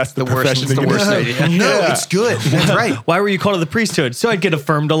say that that's the profession. The worst idea. No, it's good. That's right. Why were you called to the priesthood? So I'd get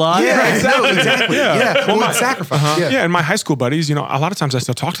affirmed a lot. Yeah, exactly. Well, sacrifice. Yeah, and my high school buddies, a lot of times I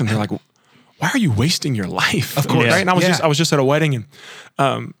still talk to them. They're like, why are you wasting your life? Of course. Right? And I was just at a wedding, and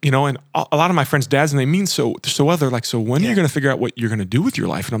and a lot of my friends' dads, and they mean so well. They're like, so when are you going to figure out what you're going to do with your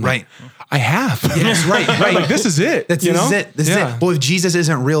life? And I'm like, I have. Yes, right. Like, this is it. This is it. Well, if Jesus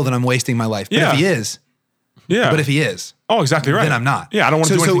isn't real, then I'm wasting my life. But if he is, but if he is, exactly right. then I'm not. Yeah, I don't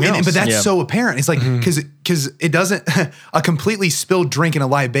want to do anything else. But that's so apparent. It's like, because it doesn't, a completely spilled drink and a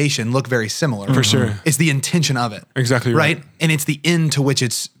libation look very similar. For sure. It's the intention of it. Exactly right. And it's the end to which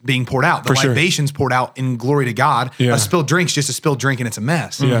it's being poured out. The libation's poured out in glory to God. A spilled drink's just a spilled drink and it's a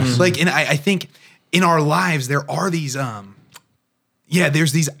mess. Yes. Like, and I think in our lives, there are these,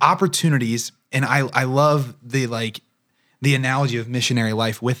 there's these opportunities, and I love the analogy of missionary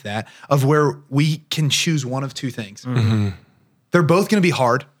life with that, of where we can choose one of two things. They're both going to be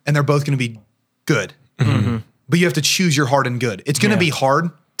hard and they're both going to be good. But you have to choose your hard and good. It's going to be hard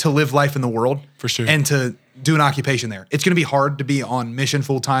to live life in the world, for sure, and to do an occupation there. It's going to be hard to be on mission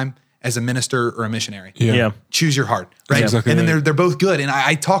full time as a minister or a missionary. Choose your hard, right? Exactly. And then they're both good. And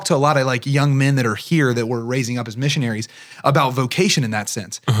I talk to a lot of like young men that are here that we're raising up as missionaries about vocation in that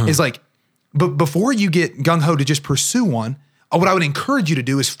sense. Is like, but before you get gung-ho to just pursue one, what I would encourage you to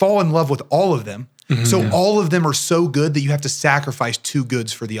do is fall in love with all of them. So all of them are so good that you have to sacrifice two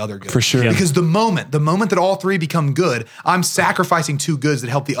goods for the other good. For sure. Because the moment that all three become good, I'm sacrificing two goods that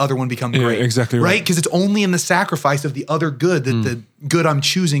help the other one become great. Exactly right. Because it's only in the sacrifice of the other good that the good I'm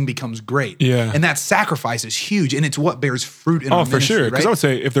choosing becomes great. Yeah. And that sacrifice is huge, and it's what bears fruit in our ministry. For sure. Because I would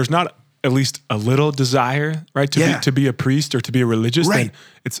say if there's not at least a little desire, right, to be a priest or to be a religious, then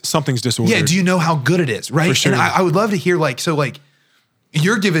it's something's disordered. Yeah, do you know how good it is, right? For sure. And I would love to hear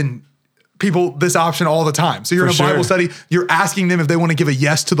you're giving people this option all the time. So you're in a Bible study, you're asking them if they want to give a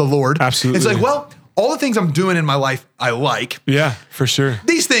yes to the Lord. Absolutely. It's like, well, all the things I'm doing in my life, I like. Yeah, for sure.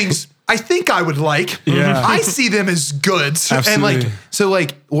 These things I think I would like. Yeah. I see them as goods. Absolutely.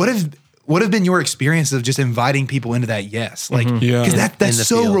 And what have been your experiences of just inviting people into that yes? Because that's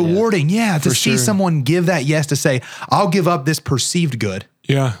so rewarding. Yeah, to see someone give that yes, to say, I'll give up this perceived good.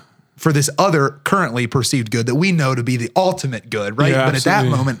 Yeah. For this other currently perceived good that we know to be the ultimate good, right? Yeah, but absolutely.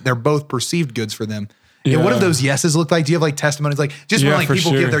 at that moment, they're both perceived goods for them. Yeah. What do those yeses look like? Do you have testimonies? Just when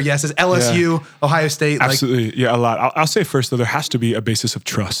people give their yeses, LSU, Ohio State. Absolutely. A lot. I'll say first though, there has to be a basis of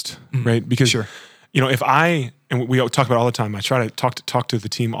trust, right? Because if and we talk about it all the time, I try to talk to the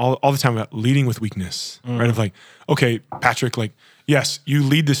team all the time about leading with weakness, right? Of like, okay, Patrick, like, yes, you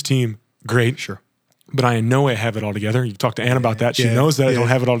lead this team, great. Sure. But I know I have it all together. You talk to Ann about that. She knows that I don't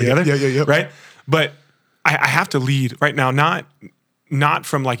have it all together. Right? But I have to lead right now, not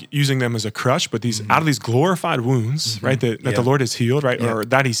from like using them as a crutch, but these out of these glorified wounds, right? That the Lord has healed, right? Or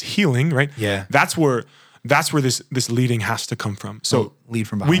that He's healing, right? Yeah. That's where this leading has to come from. So lead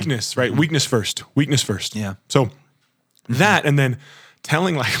from behind. Weakness, right? Weakness first. Yeah. So that, and then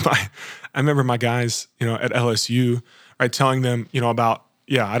telling like I remember my guys, at LSU, right? Telling them, about,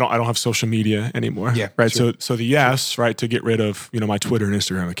 I don't have social media anymore. Yeah. Right. Sure. So the right, to get rid of, my Twitter and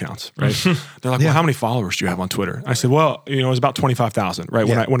Instagram accounts, right? They're like, well, how many followers do you have on Twitter? I said, well, it was about 25,000,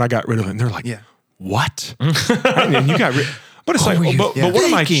 right? When I got rid of it. And they're like, what? Right? And you got rid, but it's but what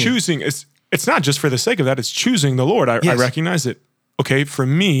am I choosing? It's not just for the sake of that. It's choosing the Lord. I recognize it. Okay. For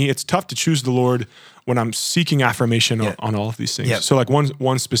me, it's tough to choose the Lord when I'm seeking affirmation on all of these things. Yeah. So like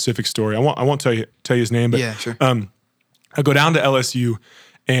one specific story, I won't tell you his name, but sure. I go down to LSU,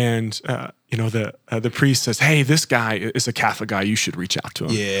 and the priest says, "Hey, this guy is a Catholic guy. You should reach out to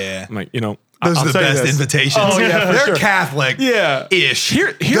him." Yeah, I'm like, those are the best invitations. Oh yeah, they're Catholic. Yeah, ish.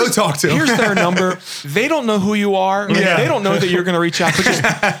 Go talk to them. Here's their number. They don't know who you are. They don't know that you're going to reach out.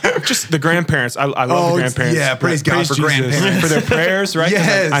 But just the grandparents. I love the grandparents. Yeah, praise God for Jesus, grandparents for their prayers. Right?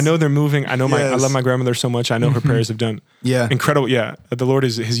 Yes. I know they're moving. I know I love my grandmother so much. I know her prayers have done incredible. Yeah, the Lord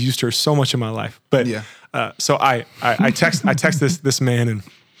has used her so much in my life. But so I text this man and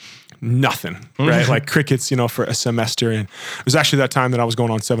nothing, right? Like crickets, for a semester. And it was actually that time that I was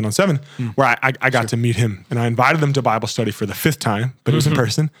going on 7-on-7 where I got to meet him, and I invited him to Bible study for the 5th time, but it was in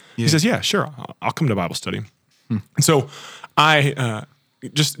person. He says, yeah, sure. I'll come to Bible study. And so I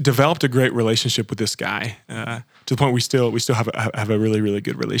just developed a great relationship with this guy to the point we still have a really, really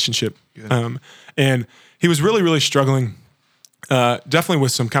good relationship. And he was really, really struggling definitely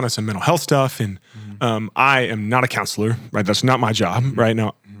with some mental health stuff. And I am not a counselor, right? That's not my job right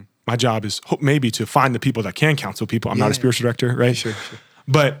now. My job is maybe to find the people that can counsel people. I'm not a spiritual director, right? Sure.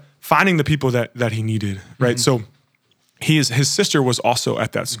 But finding the people that he needed, right? So his sister was also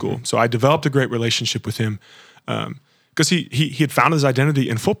at that school. So I developed a great relationship with him because he had found his identity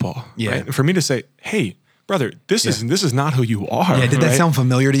in football. Yeah. Right? And for me to say, hey, brother, this is not who you are. Yeah, did that sound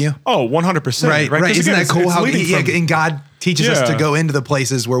familiar to you? Oh, 100%. Right. Isn't that cool how and God teaches us to go into the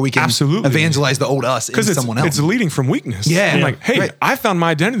places where we can evangelize the old us in someone else. It's leading from weakness. Yeah. I'm like, hey, I found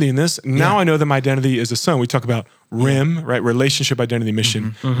my identity in this. Now I know that my identity is a son. We talk about RIM, right? Relationship, identity,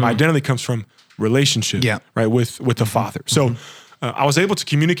 mission. My identity comes from relationship, right? With the Father. So I was able to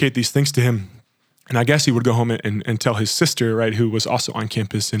communicate these things to him. And I guess he would go home and tell his sister, right, who was also on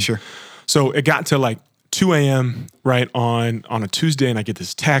campus. And so it got to like 2 a.m. right on a Tuesday, and I get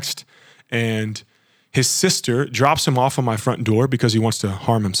this text, and his sister drops him off on my front door because he wants to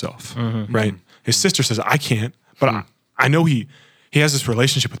harm himself, right? His sister says, I can't, but I know he has this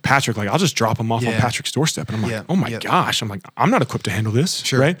relationship with Patrick. Like, I'll just drop him off on Patrick's doorstep. And I'm like, oh my gosh. I'm like, I'm not equipped to handle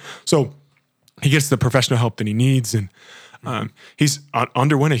this, right? So he gets the professional help that he needs, and he's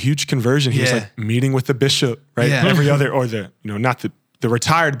underwent a huge conversion. He was like meeting with the bishop, right? Every other, or not the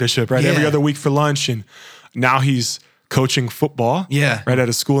retired bishop, right? Every other week for lunch. And now he's coaching football, right? At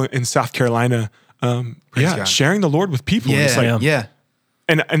a school in South Carolina. Sharing the Lord with people. Yeah. It's like,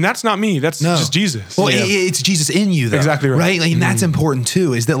 and that's not me. That's just Jesus. Well, it's Jesus in you, though. Exactly right. Like, and that's important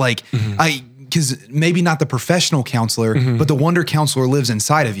too, is that like, because maybe not the professional counselor, but the wonder counselor lives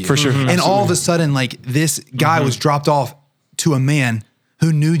inside of you. For sure. And all of a sudden, like, this guy was dropped off to a man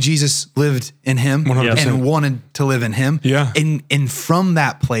who knew Jesus lived in him 100%. And wanted to live in him. Yeah. And from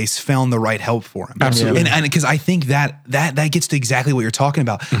that place found the right help for him. Absolutely. And because I think that gets to exactly what you're talking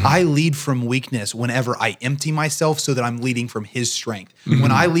about. I lead from weakness whenever I empty myself so that I'm leading from his strength.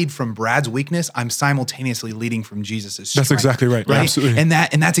 When I lead from Brad's weakness, I'm simultaneously leading from Jesus' strength. That's exactly right. Absolutely. And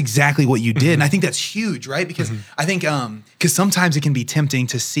that's exactly what you did. And I think that's huge, right? Because I think, because sometimes it can be tempting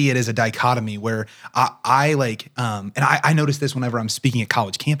to see it as a dichotomy where I notice this whenever I'm speaking at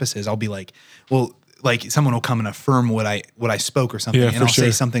college campuses. I'll be like, well, like someone will come and affirm what I spoke or something, and I'll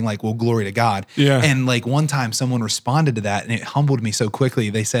say something like, well, glory to God. Yeah. And like one time someone responded to that and it humbled me so quickly.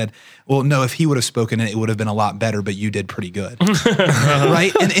 They said, well, no, if he would have spoken it would have been a lot better, but you did pretty good.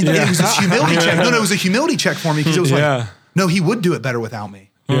 Right? And it was a humility check. No, it was a humility check for me because it was like, no, he would do it better without me.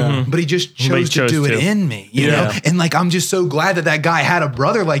 Yeah. But he just chose to do it in me, you know? And like, I'm just so glad that guy had a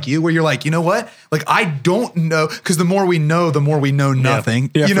brother like you where you're like, you know what? Like, I don't know, because the more we know nothing,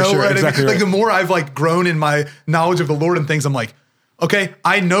 you know? Sure. Right? Exactly like the more I've like grown in my knowledge of the Lord and things, I'm like, okay,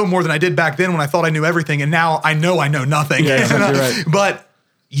 I know more than I did back then when I thought I knew everything. And now I know nothing. Yeah, exactly right. But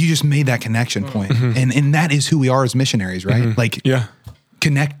you just made that connection point. And that is who we are as missionaries, right? Like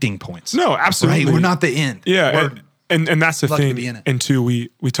connecting points. No, absolutely. Right? We're not the end. Yeah. And that's the lucky to thing. be in it. And two, we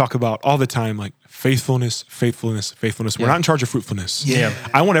talk about all the time, like faithfulness. We're not in charge of fruitfulness. Yeah.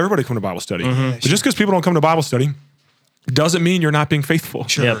 I want everybody to come to Bible study. But just because people don't come to Bible study doesn't mean you're not being faithful.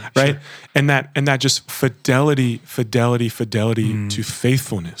 Right? And that just fidelity to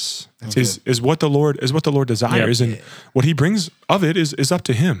faithfulness is what the Lord desires. And what he brings of it is up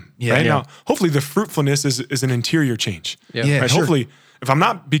to him. Right? Now, hopefully the fruitfulness is an interior change. Right? Hopefully, if I'm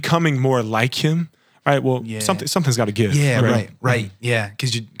not becoming more like him, right? Well, something's got to give. Right. Yeah,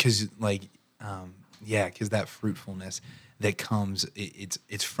 because that fruitfulness that comes,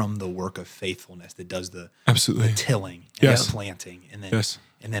 it's from the work of faithfulness that does the tilling and the planting, and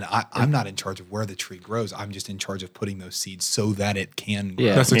then I'm not in charge of where the tree grows. I'm just in charge of putting those seeds so that it can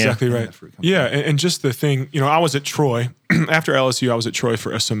grow. That's exactly right. And just the thing, I was at Troy after LSU. I was at Troy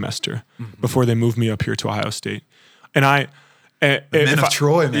for a semester before they moved me up here to Ohio State, and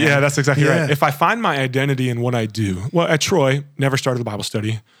Troy, man. Yeah, that's exactly right. If I find my identity in what I do, well, at Troy, never started the Bible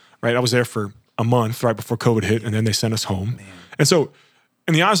study, right? I was there for a month right before COVID hit, and then they sent us home. And so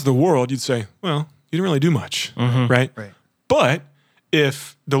in the eyes of the world, you'd say, well, you didn't really do much, right? But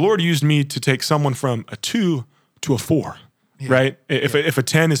if the Lord used me to take someone from a 2 to a 4, right? If a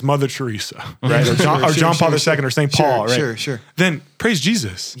 10 is Mother Teresa, right? Or John Paul II or St. Paul, right? Then praise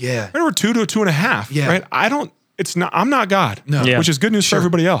Jesus. Right? Or 2 to a 2.5, right? I'm not God, which is good news for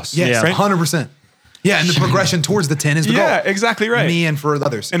everybody else. Right? 100%. Yeah, and the progression towards the 10 is the goal. Yeah, exactly right. Me and for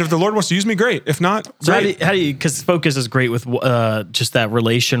others. And if the Lord wants to use me, great. If not, so great. How do you, because focus is great with just that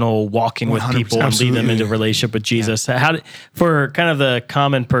relational walking with people and lead them into relationship with Jesus. For kind of the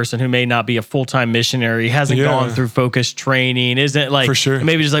common person who may not be a full-time missionary, hasn't gone through focus training, isn't like, for sure.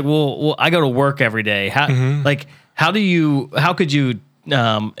 Maybe just like, well, I go to work every day. How could you,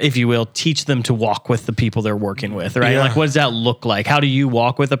 if you will, teach them to walk with the people they're working with, right? Like, what does that look like? How do you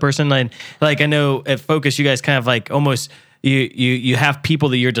walk with a person? Like I know at Focus, you guys kind of like almost you have people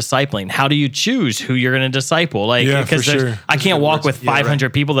that you're discipling. How do you choose who you're going to disciple? Like, because I can't walk with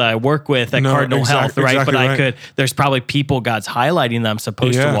 500 people that I work with at Cardinal Health, right? Exactly but I could. There's probably people God's highlighting that I'm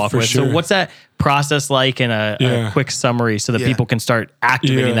supposed to walk with. Sure. So what's that process like in a quick summary so that people can start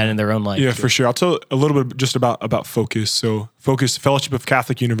activating that in their own life? Yeah, for sure. I'll tell a little bit just about Focus. So Focus, Fellowship of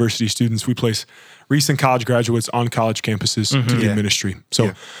Catholic University Students, we place recent college graduates on college campuses to lead ministry.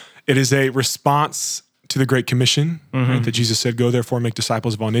 So it is a response to the Great Commission, right, that Jesus said, go therefore make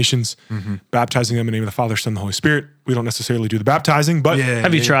disciples of all nations, baptizing them in the name of the Father, Son, and the Holy Spirit. We don't necessarily do the baptizing, but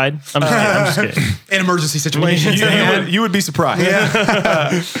have you tried? I'm just kidding. In emergency situations. you would be surprised.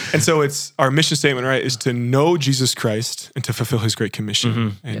 And so it's our mission statement, right, is to know Jesus Christ and to fulfill his Great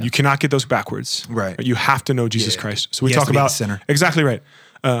Commission. And you cannot get those backwards. Right. You have to know Jesus Christ. So we talk about exactly right.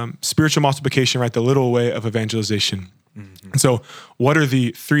 Spiritual multiplication, right, the little way of evangelization. And so what are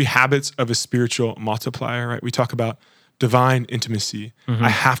the 3 habits of a spiritual multiplier, right? We talk about divine intimacy. I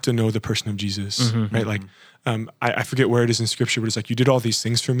have to know the person of Jesus, right? Like, I forget where it is in scripture, but it's like, you did all these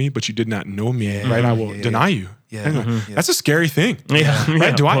things for me, but you did not know me, right? I will deny you. That's a scary thing.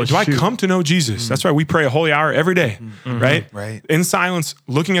 Right? Do I come to know Jesus? That's why we pray a holy hour every day, right? In silence,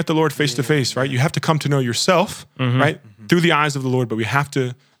 looking at the Lord face to face, right? You have to come to know yourself, right? Through the eyes of the Lord, but we have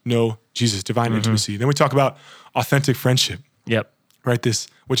to know Jesus, divine intimacy. Then we talk about authentic friendship. Right,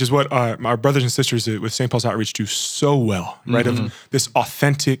 which is what our brothers and sisters with St. Paul's Outreach do so well, right? Of this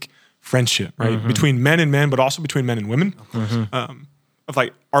authentic friendship, right? Between men and men, but also between men and women. Of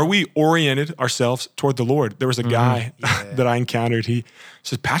like, are we oriented ourselves toward the Lord? There was a guy that I encountered. He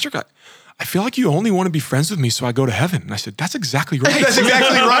said, Patrick, I feel like you only want to be friends with me so I go to heaven. And I said, that's exactly right. That's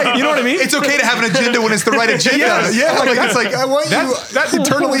exactly right. You know what I mean? It's okay to have an agenda when it's the right agenda. I want you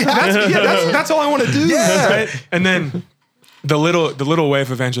eternally happy. That's all I want to do. Right? And then the little way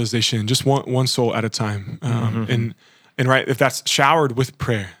of evangelization, just one soul at a time. And right, if that's showered with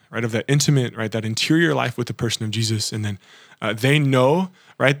prayer, right, of that intimate, right, that interior life with the person of Jesus. And then they know,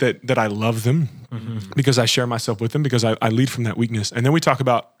 right, that I love them because I share myself with them, because I lead from that weakness. And then we talk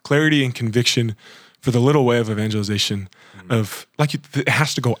about clarity and conviction for the little way of evangelization of like, it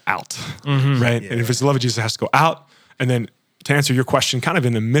has to go out, right? And if it's the love of Jesus, it has to go out. And then to answer your question, kind of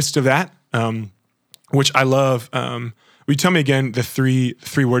in the midst of that, which I love, will you tell me again the three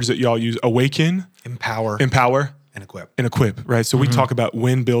words that y'all use? Awaken, empower, and equip, right? So we talk about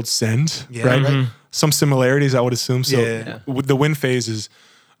win, build, send, right? Some similarities, I would assume. So the win phase is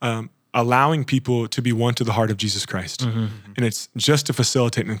allowing people to be one to the heart of Jesus Christ. And it's just to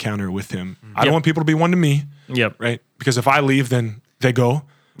facilitate an encounter with him. I don't want people to be one to me, right? Because if I leave, then they go,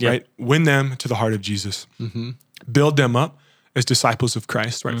 right? Win them to the heart of Jesus. Build them up. as disciples of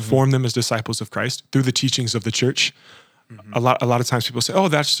Christ, right? Form them as disciples of Christ through the teachings of the church. A lot of times people say, "Oh,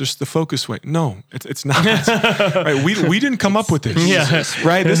 that's just the focus way." No, it's not. Right? We didn't come up with this.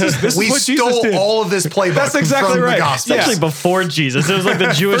 Right? This is we what stole Jesus did. all of this playbook. That's exactly from right. The gospel. Especially before Jesus. It was like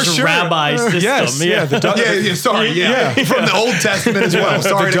the Jewish rabbi system. Yes, From the Old Testament as well.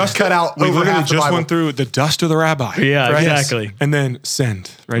 Sorry to cut out we over literally half the just Bible. went through the dust of the rabbi. Yeah, right? exactly. And then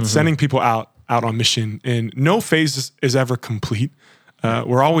send, right? Sending people out on mission. And no phase is ever complete.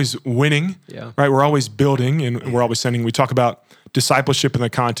 We're always winning, right? We're always building, and we're always sending. We talk about discipleship in the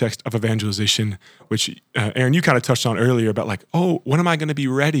context of evangelization, which Aaron, you kind of touched on earlier about like, oh, when am I going to be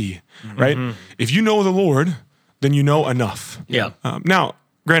ready, right? If you know the Lord, then you know enough. Yeah. Now,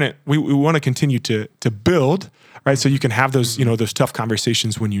 granted, we want to continue to build, right? So you can have those, those tough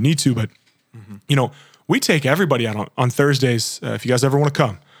conversations when you need to, but we take everybody out on Thursdays. If you guys ever want to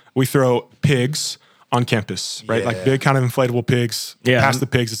come, we throw pigs on campus, right? Like big kind of inflatable pigs. Past the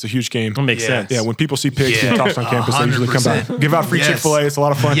pigs, it's a huge game. That makes sense. Yeah, when people see pigs being tossed on campus, they usually come back. Give out free Chick-fil-A. It's a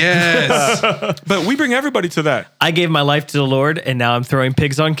lot of fun. Yes. But we bring everybody to that. I gave my life to the Lord, and now I'm throwing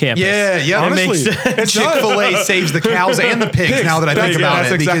pigs on campus. Honestly, makes Chick-fil-A saves the cows and the pigs now that I think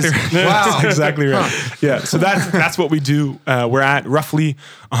about it. That's exactly right. Yeah, so that's what we do. We're at roughly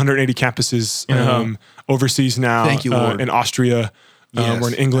 180 campuses overseas now. Thank you, Lord. In Austria. We're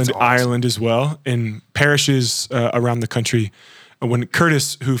in England, awesome. Ireland as well, in parishes around the country. When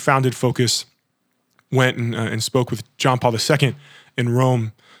Curtis, who founded Focus, went and spoke with John Paul II in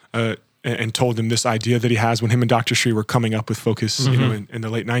Rome and told him this idea that he has when him and Dr. Sri were coming up with Focus in the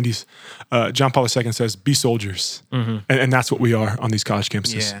late 90s, John Paul II says, be soldiers. And that's what we are on these college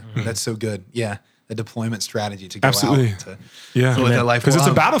campuses. Yeah, that's so good. Yeah. The deployment strategy to go out to live that life. Because it's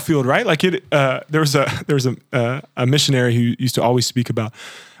a battlefield, right? Like there was a missionary who used to always speak about,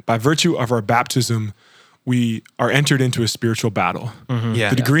 by virtue of our baptism, we are entered into a spiritual battle.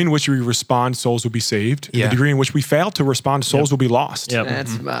 The degree in which we respond, souls will be saved. And the degree in which we fail to respond, souls will be lost.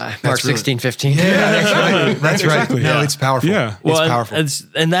 That's Mark 16:15. Yeah, that's right. That's right. Exactly. No, it's powerful. Yeah. It's powerful.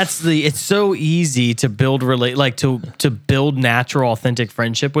 It's so easy to build to build natural, authentic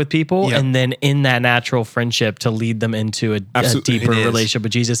friendship with people, and then in that natural friendship to lead them into a deeper relationship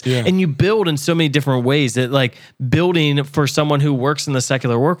with Jesus. Yeah. And you build in so many different ways that like building for someone who works in the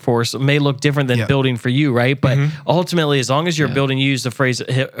secular workforce may look different than building for you, right? But ultimately, as long as you're building, you use the phrase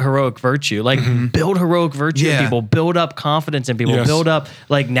heroic virtue, like build heroic virtue in people, build up confidence in people, build up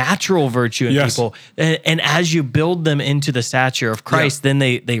like natural virtue in people. And as you build them into the stature of Christ, then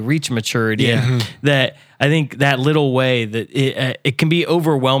they reach maturity. And that I think that little way that it can be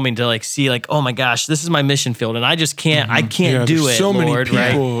overwhelming to like see like, oh my gosh, this is my mission field, and I just can't, I can't do it. So Lord,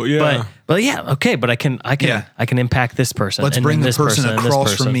 many people, right? But I can impact this person. Let's and bring the this person and this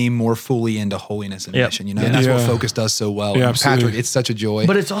across person. from me more fully into holiness and mission. And that's what Focus does so well. And Patrick, it's such a joy.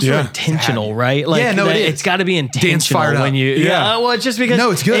 But it's also intentional, right? Like, it's got to be intentional when you. Well, it's just because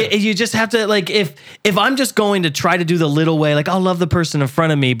it's good. You just have to like if I'm just going to try to do the little way, like I'll love the person in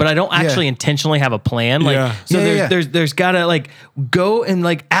front of me, but I don't actually intentionally have a plan. Like there's got to like go and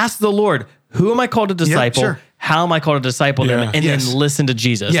like ask the Lord, who am I called to disciple? How am I called to disciple them? And then listen to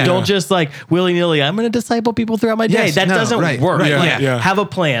Jesus. Don't just like willy-nilly, I'm going to disciple people throughout my day. That doesn't work. Have a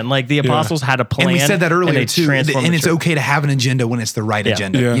plan. Like the apostles had a plan. And we said that earlier too. And it's okay to have an agenda when it's the right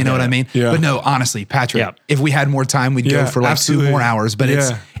agenda. You know what I mean? But no, honestly, Patrick, if we had more time, we'd go for like 2 more hours.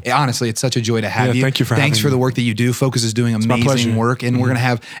 But honestly, it's such a joy to have you. Thank you for having me. Thanks for the work that you do. Focus is doing amazing work. And we're going to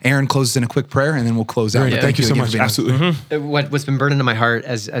have Aaron close us in a quick prayer, and then we'll close out. Thank you so much. Absolutely. What's been burning in my heart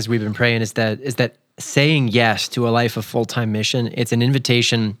as we've been praying is that saying yes to a life of full-time mission, it's an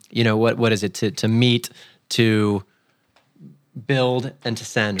invitation, what is it, to meet, to build, and to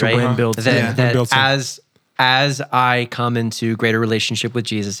send, right? Win, build, that as I come into greater relationship with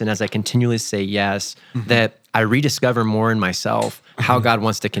Jesus and as I continually say yes, that I rediscover more in myself how God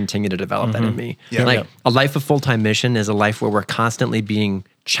wants to continue to develop that in me. A life of full-time mission is a life where we're constantly being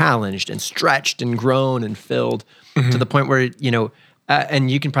challenged and stretched and grown and filled to the point where,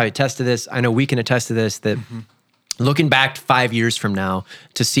 and you can probably attest to this. I know we can attest to this, that looking back 5 years from now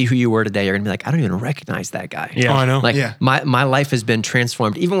to see who you were today, you're gonna be like, I don't even recognize that guy. Oh, I know. Like my life has been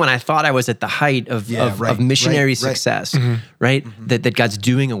transformed. Even when I thought I was at the height of missionary success, right? That God's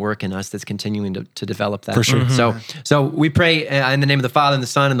doing a work in us that's continuing to develop that. For sure. So we pray in the name of the Father and the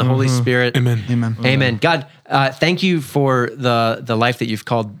Son and the Holy Spirit. Amen. God, thank you for the life that you've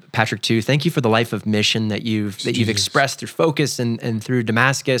called Patrick to. Thank you for the life of mission that you've expressed through Focus and through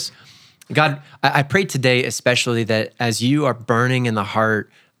Damascus. God, I pray today especially that as you are burning in the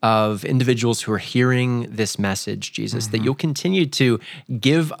heart of individuals who are hearing this message, Jesus, that you'll continue to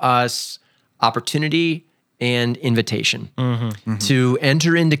give us opportunity and invitation to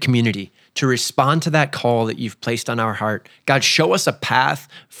enter into community, to respond to that call that you've placed on our heart. God, show us a path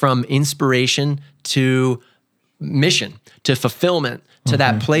from inspiration to mission, to fulfillment, to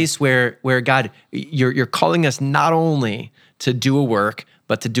that place where God, you're calling us not only to do a work,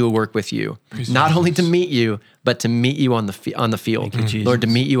 but to do a work with you. Not only to meet you, but to meet you on the field. Lord, to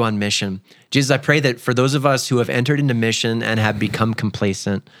meet you on mission. Jesus, I pray that for those of us who have entered into mission and have become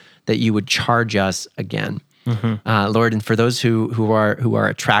complacent, that you would charge us again. Lord, and for those who are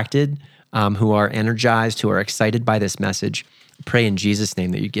attracted, who are energized, who are excited by this message, pray in Jesus'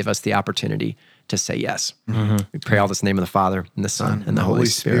 name that you give us the opportunity to say yes. We pray all this in the name of the Father, and the Son, and the Holy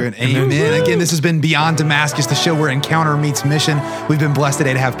Spirit. Amen. Again, this has been Beyond Damascus, the show where encounter meets mission. We've been blessed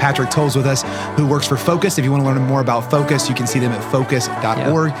today to have Patrick Towles with us, who works for Focus. If you want to learn more about Focus, you can see them at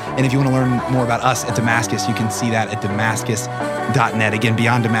focus.org. And if you want to learn more about us at Damascus, you can see that at damascus.net. Again,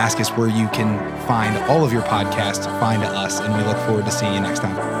 Beyond Damascus, where you can find all of your podcasts, find us, and we look forward to seeing you next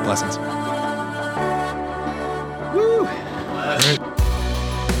time. Blessings.